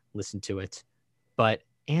do listen to it. But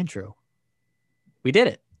Andrew, we did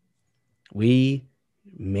it. We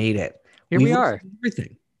made it. Here we are.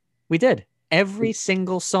 Everything. We did every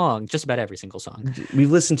single song, just about every single song.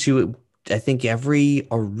 We've listened to, I think,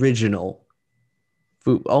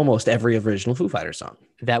 almost every original Foo Fighters song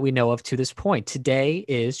that we know of to this point. Today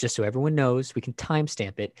is, just so everyone knows, we can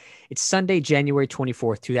timestamp it. It's Sunday, January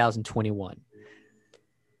 24th, 2021.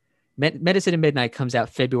 Medicine at Midnight comes out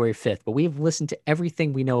February 5th, but we have listened to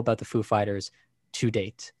everything we know about the Foo Fighters to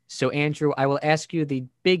date. So, Andrew, I will ask you the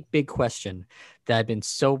big question that I've been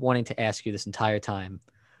so wanting to ask you this entire time.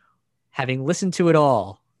 Having listened to it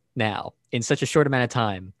all now in such a short amount of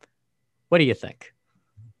time, what do you think?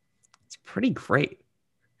 It's pretty great.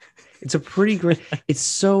 It's a pretty great.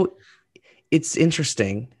 It's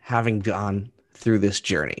interesting having gone through this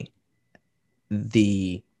journey.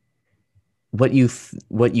 What you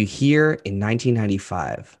hear in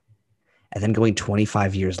 1995 and then going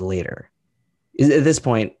 25 years later is, at this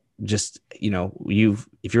point, just,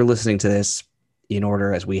 if you're listening to this in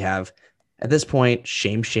order as we have at this point,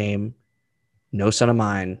 Shame, No Son of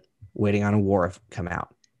Mine, Waiting on a War have come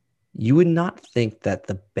out. You would not think that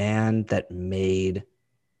the band that made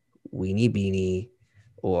Weenie Beanie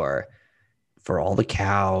or For All the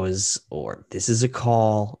Cows or This Is a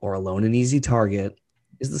Call or Alone in Easy Target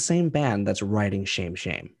is the same band that's writing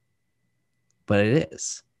Shame. But it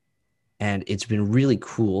is. And it's been really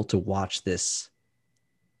cool to watch this,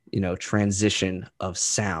 transition of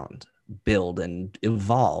sound build and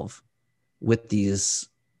evolve with these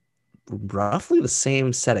roughly the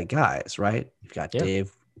same set of guys, right? You've got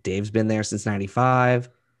Dave. Dave's been there since 95.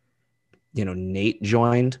 Nate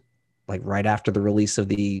joined like right after the release of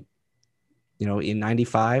the, in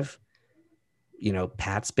 95.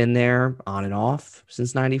 Pat's been there on and off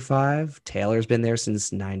since 95. Taylor's been there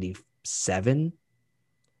since 97.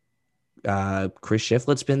 Chris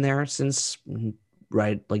Shiflett's been there since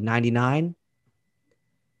like 99.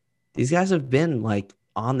 These guys have been like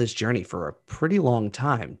on this journey for a pretty long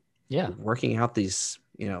time. Yeah. Working out these,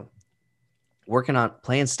 working on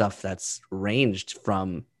playing stuff that's ranged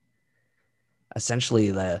from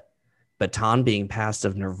essentially the baton being passed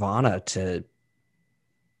of Nirvana to,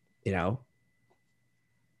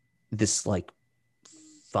 this like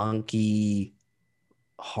funky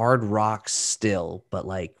hard rock still, but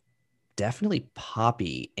like definitely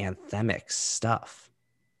poppy anthemic stuff.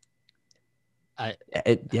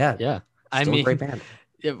 Yeah. I mean, a great band.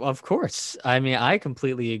 Of course. I mean, I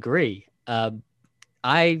completely agree.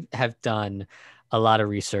 I have done a lot of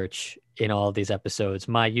research in all of these episodes.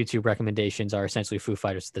 My YouTube recommendations are essentially Foo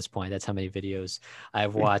Fighters at this point. That's how many videos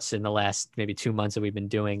I've watched in the last maybe 2 months that we've been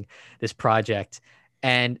doing this project.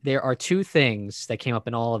 And there are two things that came up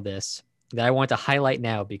in all of this that I want to highlight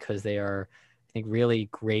now because they are, I think, really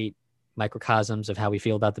great microcosms of how we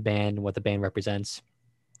feel about the band and what the band represents.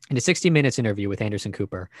 In a 60 Minutes interview with Anderson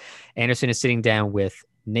Cooper, Anderson is sitting down with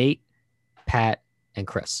Nate, Pat, and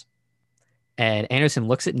Chris. And Anderson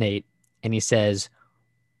looks at Nate and he says,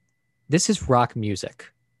 "This is rock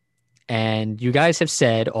music. And you guys have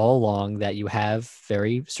said all along that you have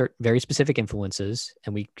very specific influences,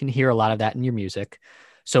 and we can hear a lot of that in your music.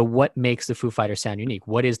 So what makes the Foo Fighters sound unique?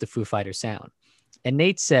 What is the Foo Fighters sound?" And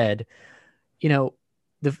Nate said,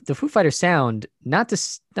 the Foo Fighters sound, not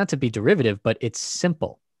to be derivative, but it's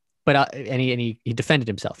simple. But and he defended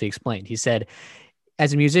himself. He explained. He said,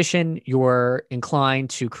 as a musician, you're inclined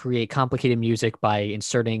to create complicated music by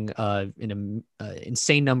inserting an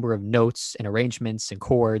insane number of notes and arrangements and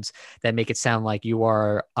chords that make it sound like you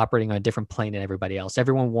are operating on a different plane than everybody else.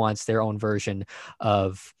 Everyone wants their own version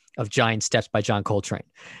of Giant Steps by John Coltrane.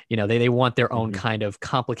 They want their own kind of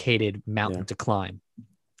complicated mountain to climb.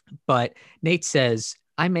 But Nate says,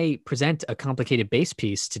 I may present a complicated bass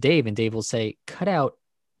piece to Dave, and Dave will say, cut out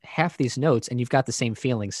half these notes and you've got the same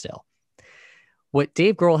feeling still. What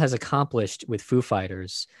Dave Grohl has accomplished with Foo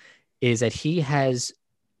Fighters is that he has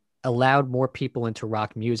allowed more people into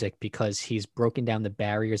rock music because he's broken down the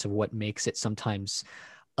barriers of what makes it sometimes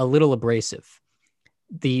a little abrasive.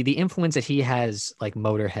 The influence that he has, like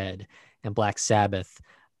Motorhead and Black Sabbath,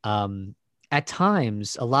 at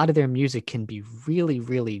times, a lot of their music can be really,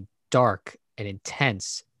 really dark and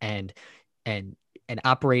intense and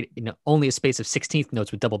operate in only a space of 16th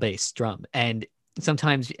notes with double bass drum. And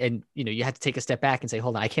sometimes, you have to take a step back and say,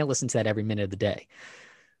 hold on, I can't listen to that every minute of the day.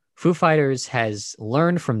 Foo Fighters has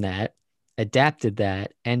learned from that, adapted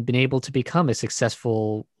that, and been able to become a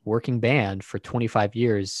successful working band for 25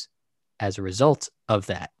 years as a result of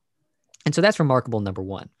that. And so that's remarkable, number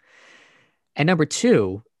one. And number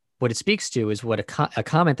two, what it speaks to is what a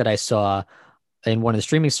comment that I saw in one of the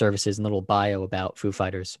streaming services in the little bio about Foo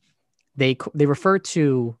Fighters. They refer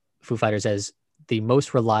to Foo Fighters as the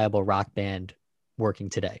most reliable rock band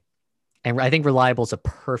working today. And I think reliable is a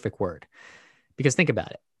perfect word, because think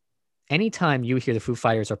about it. Anytime you hear the Foo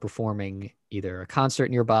Fighters are performing either a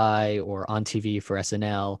concert nearby or on TV for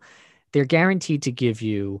SNL, they're guaranteed to give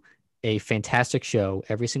you a fantastic show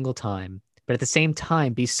every single time, but at the same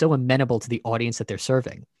time, be so amenable to the audience that they're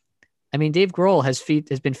serving. I mean, Dave Grohl has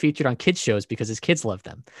been featured on kids shows because his kids love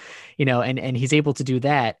them, and he's able to do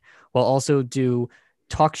that while also do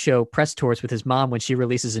talk show press tours with his mom when she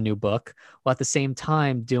releases a new book, while at the same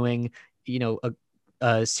time doing,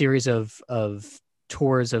 a series of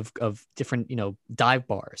tours of different, dive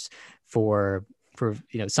bars for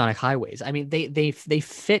Sonic Highways. I mean, they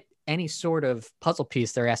fit any sort of puzzle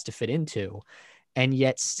piece they're asked to fit into, and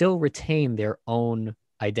yet still retain their own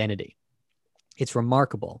identity. It's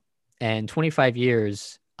remarkable. And 25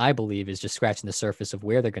 years, I believe, is just scratching the surface of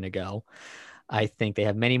where they're going to go. I think they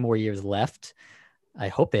have many more years left. I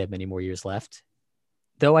hope they have many more years left,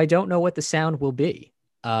 though I don't know what the sound will be.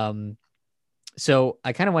 So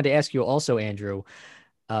I kind of wanted to ask you also, Andrew,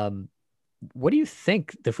 what do you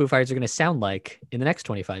think the Foo Fighters are going to sound like in the next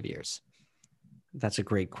 25 years? That's a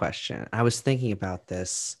great question. I was thinking about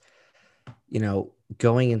this,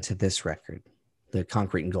 going into this record, the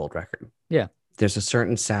Concrete and Gold record. Yeah. There's a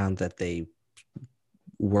certain sound that they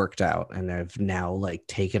worked out and have now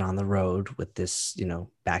taken on the road with this,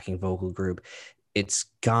 backing vocal group. It's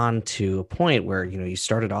gone to a point where, you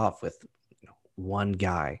started off with one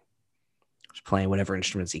guy just playing whatever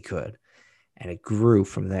instruments he could, and it grew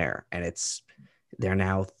from there. And they're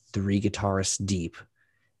now 3 guitarists deep.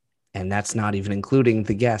 And that's not even including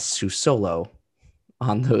the guests who solo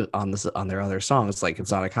on their other songs, like in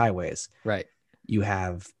Sonic Highways. Right. You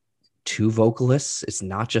have 2 vocalists. It's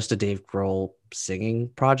not just a Dave Grohl singing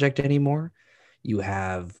project anymore. You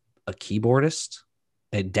have a keyboardist,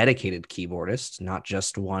 a dedicated keyboardist, not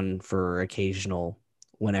just one for occasional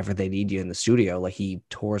whenever they need you in the studio. Like, he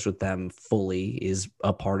tours with them fully, is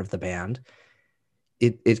a part of the band.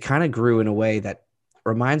 It kind of grew in a way that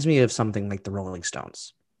reminds me of something like the Rolling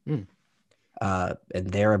Stones. And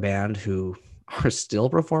they're a band who are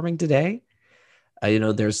still performing today.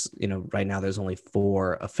 There's, right now there's only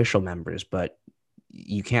 4 official members, but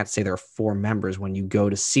you can't say there are 4 members when you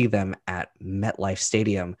go to see them at MetLife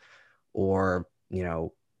Stadium or,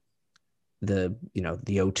 the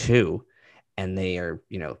O2, and they are,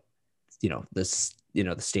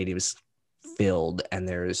 the stadium's filled, and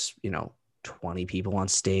there's, 20 people on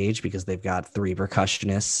stage because they've got 3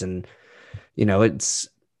 percussionists, and, it's,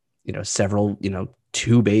 several,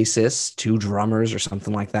 2 bassists, 2 drummers or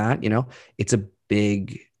something like that. It's a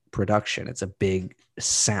big production. It's a big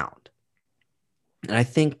sound. And I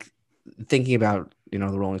think thinking about, the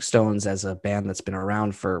Rolling Stones as a band that's been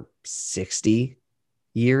around for 60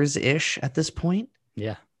 years ish at this point.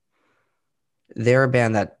 Yeah. They're a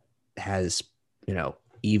band that has,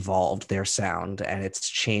 evolved their sound, and it's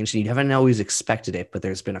changed. You haven't always expected it, but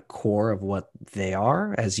there's been a core of what they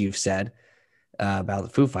are, as you've said about the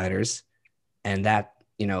Foo Fighters, and that,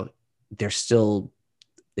 they still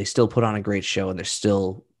put on a great show, and they're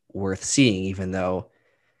still worth seeing, even though,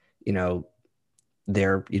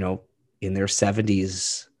 they're, in their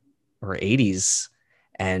 70s or 80s,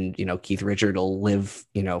 and, Keith Richards will live,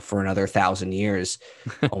 for another 1,000 years,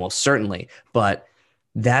 almost certainly. But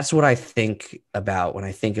that's what I think about when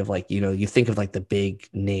I think of you think of the big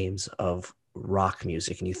names of rock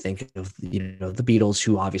music, and you think of, the Beatles,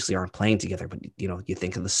 who obviously aren't playing together, but, you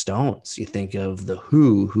think of the Stones, you think of the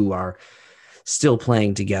Who are still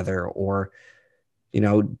playing together, or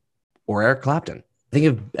Eric Clapton.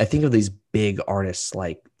 I think of these big artists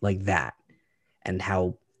like that, and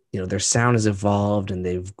how, their sound has evolved and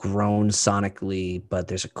they've grown sonically, but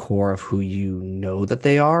there's a core of who that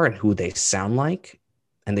they are and who they sound like,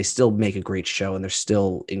 and they still make a great show, and they're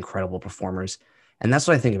still incredible performers. And that's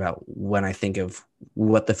what I think about when I think of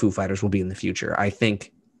what the Foo Fighters will be in the future. I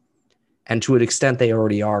think, and to an extent, they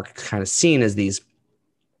already are kind of seen as these,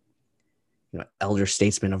 elder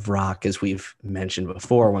statesmen of rock, as we've mentioned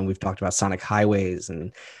before when we've talked about Sonic Highways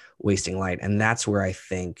and Wasting Light. And that's where I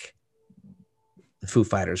think the Foo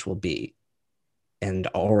Fighters will be, and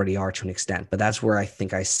already are to an extent. But that's where I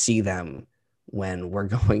think I see them when we're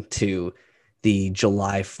going to the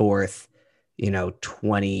July 4th,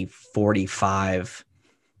 2045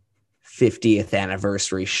 50th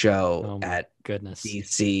anniversary show at goodness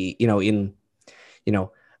DC,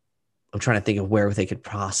 I'm trying to think of where they could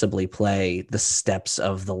possibly play the steps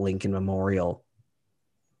of the Lincoln Memorial.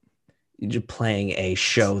 You're playing a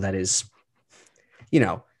show that is,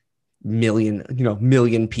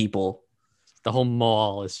 million people. The whole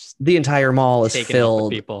mall is just the entire mall is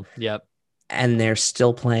filled with people. Yep. And they're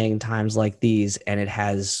still playing times like these, and it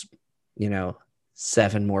has,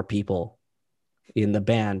 7 more people in the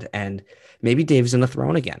band, and maybe Dave's in the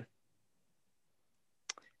throne again.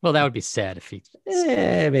 Well, that would be sad if he's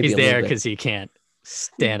there because he can't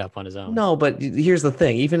stand up on his own. No, but here's the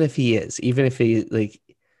thing: even if he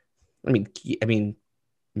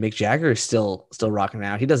Mick Jagger is still rocking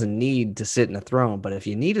out. He doesn't need to sit in a throne, but if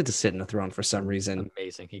you needed to sit in a throne for some reason,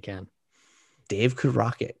 amazing, he can. Dave could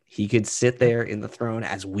rock it. He could sit there in the throne,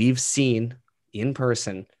 as we've seen in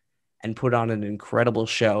person, and put on an incredible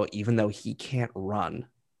show, even though he can't run.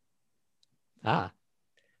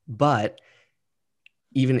 But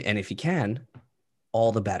and if he can,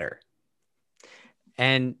 all the better.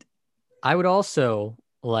 And I would also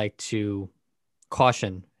like to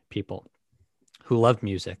caution people who love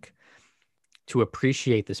music to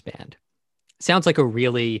appreciate this band. Sounds like a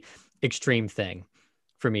really extreme thing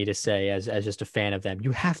for me to say as just a fan of them.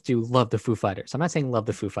 You have to love the Foo Fighters. I'm not saying love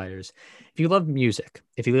the Foo Fighters. If you love music,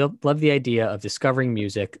 if you love the idea of discovering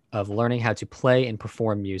music, of learning how to play and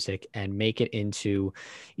perform music and make it into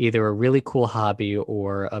either a really cool hobby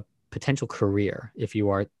or a potential career, if you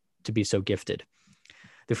are to be so gifted,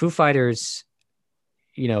 the Foo Fighters,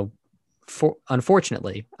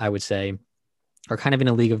 unfortunately, I would say, are kind of in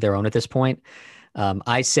a league of their own at this point.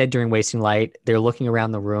 I said during Wasting Light, they're looking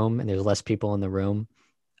around the room and there's less people in the room.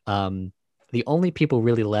 The only people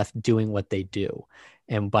really left doing what they do.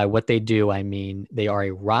 And by what they do, I mean, they are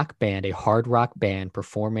a rock band, a hard rock band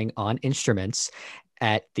performing on instruments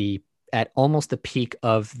at almost the peak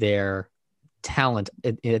of their talent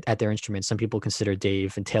at their instruments. Some people consider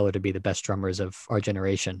Dave and Taylor to be the best drummers of our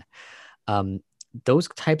generation. Those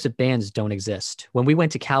types of bands don't exist. When we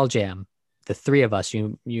went to Cal Jam, the three of us,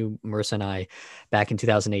 you, Marissa, and I, back in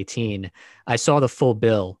 2018, I saw the full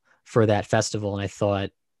bill for that festival, and I thought,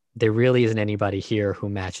 there really isn't anybody here who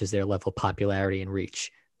matches their level of popularity and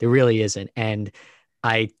reach. There really isn't. And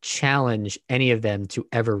I challenge any of them to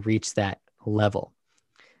ever reach that level.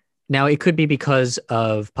 Now, it could be because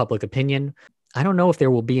of public opinion. I don't know if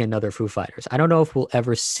there will be another Foo Fighters. I don't know if we'll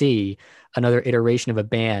ever see another iteration of a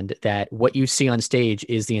band that what you see on stage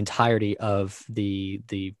is the entirety of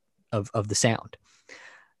the sound,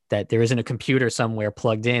 that there isn't a computer somewhere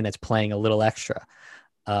plugged in that's playing a little extra.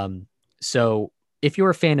 So if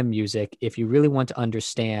you're a fan of music, if you really want to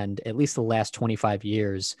understand at least the last 25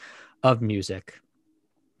 years of music,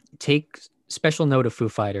 take special note of Foo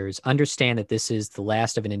Fighters, understand that this is the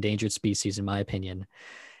last of an endangered species, in my opinion.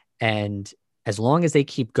 And as long as they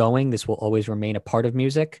keep going, this will always remain a part of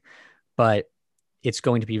music, but it's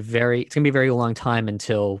going to be a very long time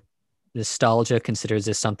until nostalgia considers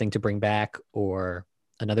this something to bring back, or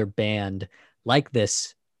another band like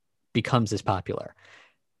this becomes this popular.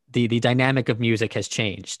 The dynamic of music has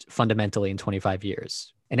changed fundamentally in 25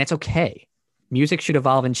 years, and that's okay. Music should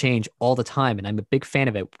evolve and change all the time, and I'm a big fan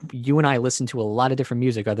of it. You and I listen to a lot of different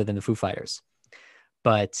music other than the Foo Fighters,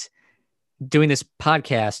 but doing this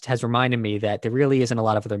podcast has reminded me that there really isn't a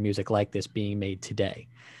lot of other music like this being made today.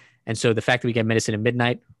 And so the fact that we get Medicine at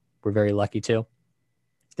Midnight, we're very lucky too.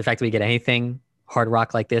 The fact that we get anything hard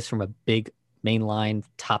rock like this from a big mainline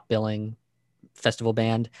top billing festival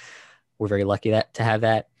band, we're very lucky to have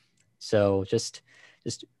that. So just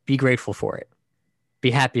be grateful for it. Be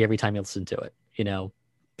happy every time you listen to it,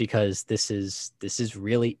 because this is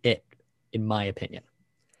really it, in my opinion.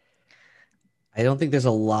 I don't think there's a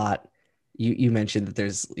lot. You mentioned that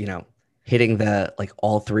there's, hitting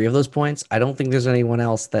all 3 of those points. I don't think there's anyone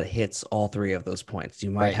else that hits all 3 of those points. You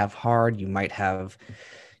might have hard, you might have,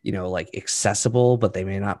 accessible, but they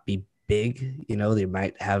may not be big. They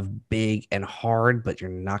might have big and hard, but you're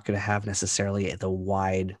not going to have necessarily the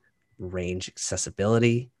wide range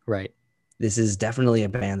accessibility. Right. This is definitely a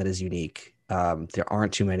band that is unique. There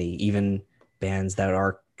aren't too many, even bands that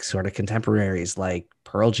are sort of contemporaries like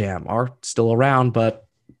Pearl Jam are still around, but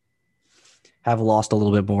have lost a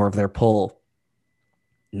little bit more of their pull.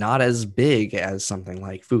 Not as big as something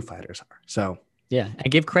like Foo Fighters are. So yeah, I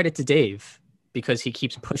give credit to Dave because he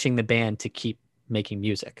keeps pushing the band to keep making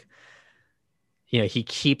music. He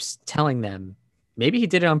keeps telling them, maybe he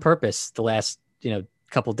did it on purpose the last,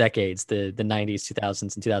 couple decades, the 90s,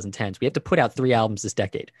 2000s, and 2010s. We have to put out 3 albums this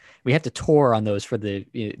decade. We have to tour on those for the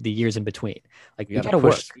years in between. Like we got to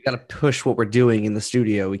work. We got to push what we're doing in the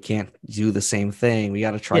studio. We can't do the same thing. We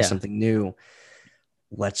got to try something new.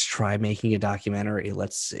 Let's try making a documentary.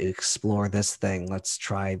 Let's explore this thing. Let's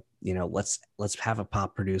try, let's have a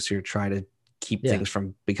pop producer try to keep things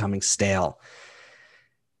from becoming stale.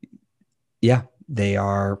 Yeah, they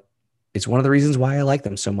are. It's one of the reasons why I like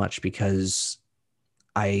them so much, because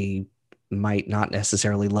I might not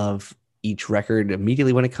necessarily love each record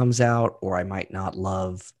immediately when it comes out, or I might not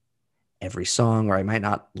love every song, or I might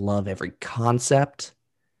not love every concept,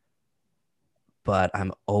 but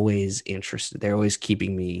I'm always interested. They're always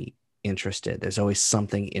keeping me interested. There's always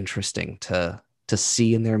something interesting to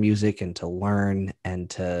see in their music and to learn and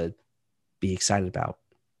to be excited about.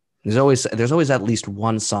 There's always at least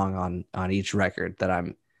one song on each record that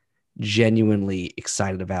I'm genuinely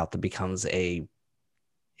excited about that becomes a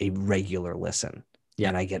regular listen. Yeah.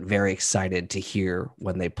 And I get very excited to hear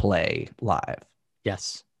when they play live.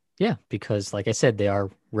 Yes. Yeah, because like I said, they are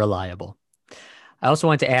reliable. I also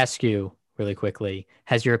wanted to ask you really quickly,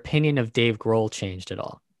 has your opinion of Dave Grohl changed at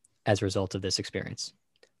all as a result of this experience?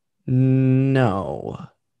 No.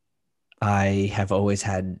 I have always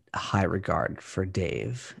had a high regard for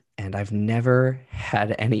Dave, and I've never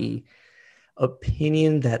had any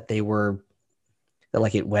opinion that it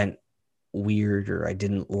went weird, or I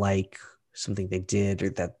didn't like something they did,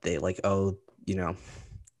 or that they the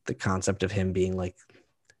concept of him being like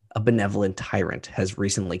a benevolent tyrant has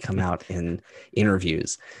recently come out in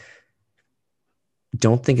interviews.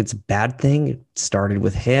 Don't think it's a bad thing. It started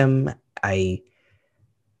with him. I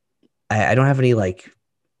don't have any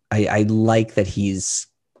I like that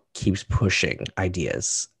keeps pushing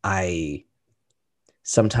ideas. I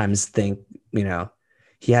sometimes think,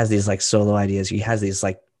 he has these like solo ideas. He has these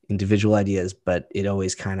like individual ideas, but he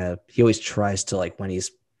always tries to, like, when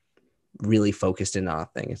he's really focused in on a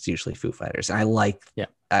thing, it's usually Foo Fighters. And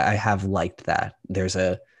I have liked that. There's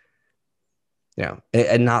and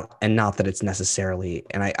not that it's necessarily,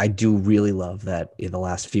 and I do really love that in the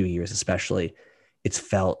last few years, especially, it's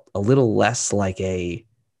felt a little less like a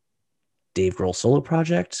Dave Grohl solo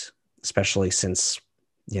project, especially since,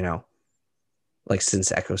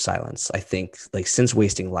 since Echo Silence. I think since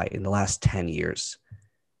Wasting Light in the last 10 years,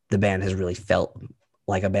 the band has really felt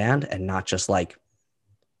like a band, and not just like,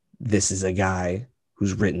 this is a guy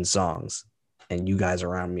who's written songs and you guys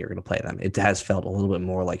around me are going to play them. It has felt a little bit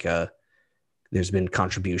more like there's been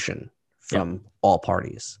contribution from all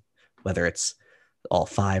parties, whether it's all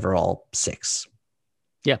 5 or all 6.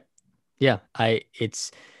 Yeah. Yeah. I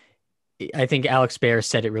think Alex Baer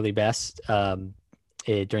said it really best during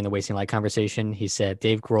the Wasting Light conversation. He said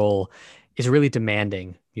Dave Grohl is a really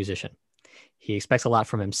demanding musician. He expects a lot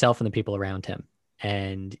from himself and the people around him.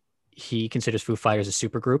 And he considers Foo Fighters a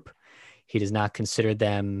supergroup. He does not consider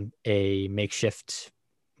them a makeshift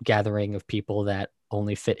gathering of people that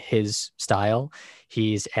only fit his style.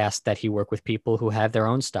 He's asked that he work with people who have their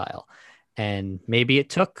own style. And maybe it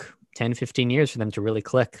took 10, 15 years for them to really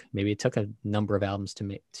click. Maybe it took a number of albums to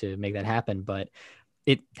make that happen, but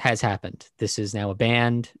it has happened. This is now a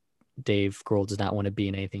band. Dave Grohl does not want to be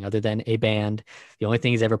in anything other than a band. The only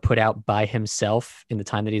thing he's ever put out by himself in the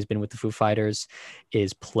time that he's been with the Foo Fighters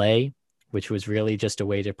is Play, which was really just a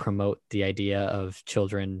way to promote the idea of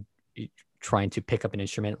children trying to pick up an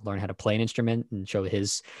instrument, learn how to play an instrument, and show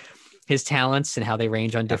his talents and how they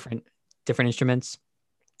range on different instruments.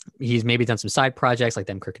 He's maybe done some side projects like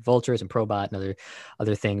Them Crooked Vultures and Probot and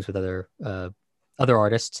other things with other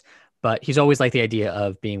artists, but he's always liked the idea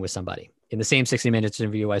of being with somebody. In the same 60 Minutes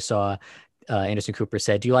interview I saw, Anderson Cooper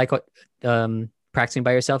said, "Do you like practicing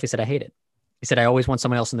by yourself?" He said, "I hate it." He said, "I always want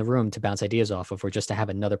someone else in the room to bounce ideas off of, or just to have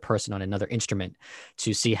another person on another instrument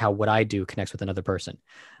to see how what I do connects with another person."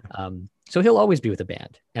 So he'll always be with a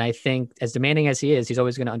band. And I think as demanding as he is, he's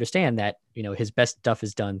always going to understand that, his best stuff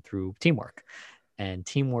is done through teamwork, and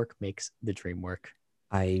teamwork makes the dream work.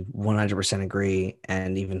 I 100% agree.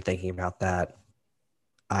 And even thinking about that,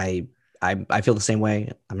 I feel the same way.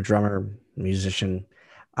 I'm a drummer, musician.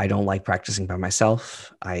 I don't like practicing by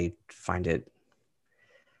myself. I find it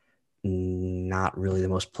not really the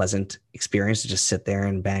most pleasant experience to just sit there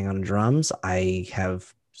and bang on drums. I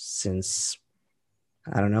have since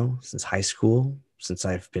high school, since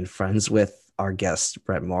I've been friends with our guest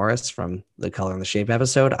Brett Morris from the Color and the Shape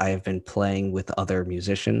episode, I have been playing with other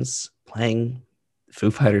musicians, playing Foo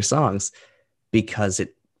Fighters songs, because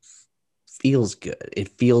it feels good. It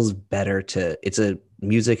feels better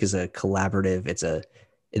music is a collaborative. It's an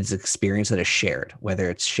experience that is shared, whether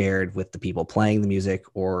it's shared with the people playing the music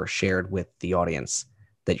or shared with the audience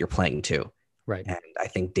that you're playing to. Right. And I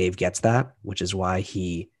think Dave gets that, which is why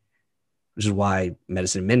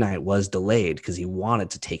Medicine at Midnight was delayed, because he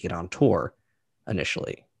wanted to take it on tour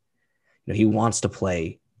initially. He wants to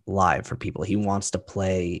play live for people. He wants to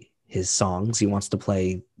play his songs. He wants to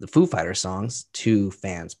play the Foo Fighters songs to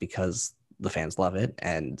fans because the fans love it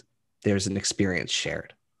and there's an experience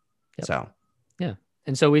shared. Yep. So, yeah.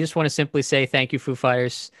 And so we just want to simply say thank you, Foo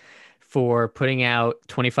Fighters, for putting out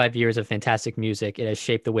 25 years of fantastic music. It has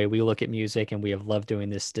shaped the way we look at music, and we have loved doing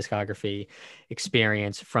this discography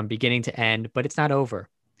experience from beginning to end, but it's not over.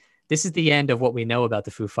 This is the end of what we know about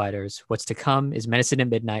the Foo Fighters. What's to come is Medicine at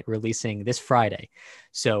Midnight, releasing this Friday.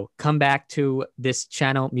 So come back to this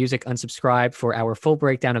channel, Music Unsubscribed, for our full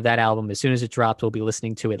breakdown of that album. As soon as it drops, we'll be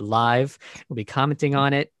listening to it live. We'll be commenting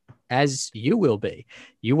on it, as you will be.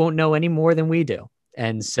 You won't know any more than we do.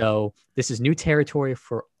 And so this is new territory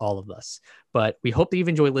for all of us. But we hope that you've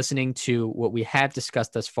enjoyed listening to what we have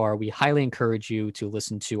discussed thus far. We highly encourage you to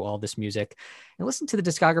listen to all this music and listen to the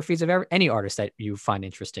discographies of any artist that you find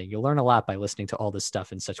interesting. You'll learn a lot by listening to all this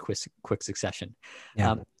stuff in such quick succession.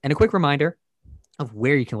 Yeah. And a quick reminder of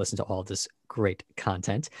where you can listen to all of this great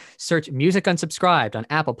content. Search Music Unsubscribed on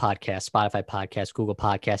Apple Podcasts, Spotify Podcasts, Google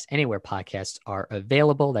Podcasts, anywhere podcasts are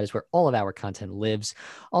available. That is where all of our content lives.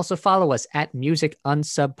 Also follow us at Music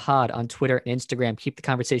Unsubpod on Twitter and Instagram. Keep the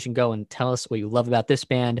conversation going. Tell us what you love about this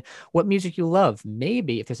band, what music you love.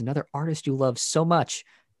 Maybe if there's another artist you love so much,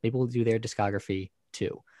 maybe we'll do their discography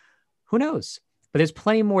too. Who knows? But there's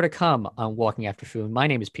plenty more to come on Walking After Foo. My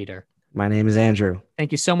name is Peter. My name is Andrew.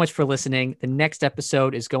 Thank you so much for listening. The next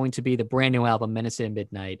episode is going to be the brand new album, Medicine at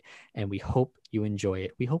Midnight, and we hope you enjoy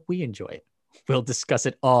it. We hope we enjoy it. We'll discuss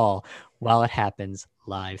it all while it happens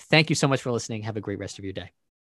live. Thank you so much for listening. Have a great rest of your day.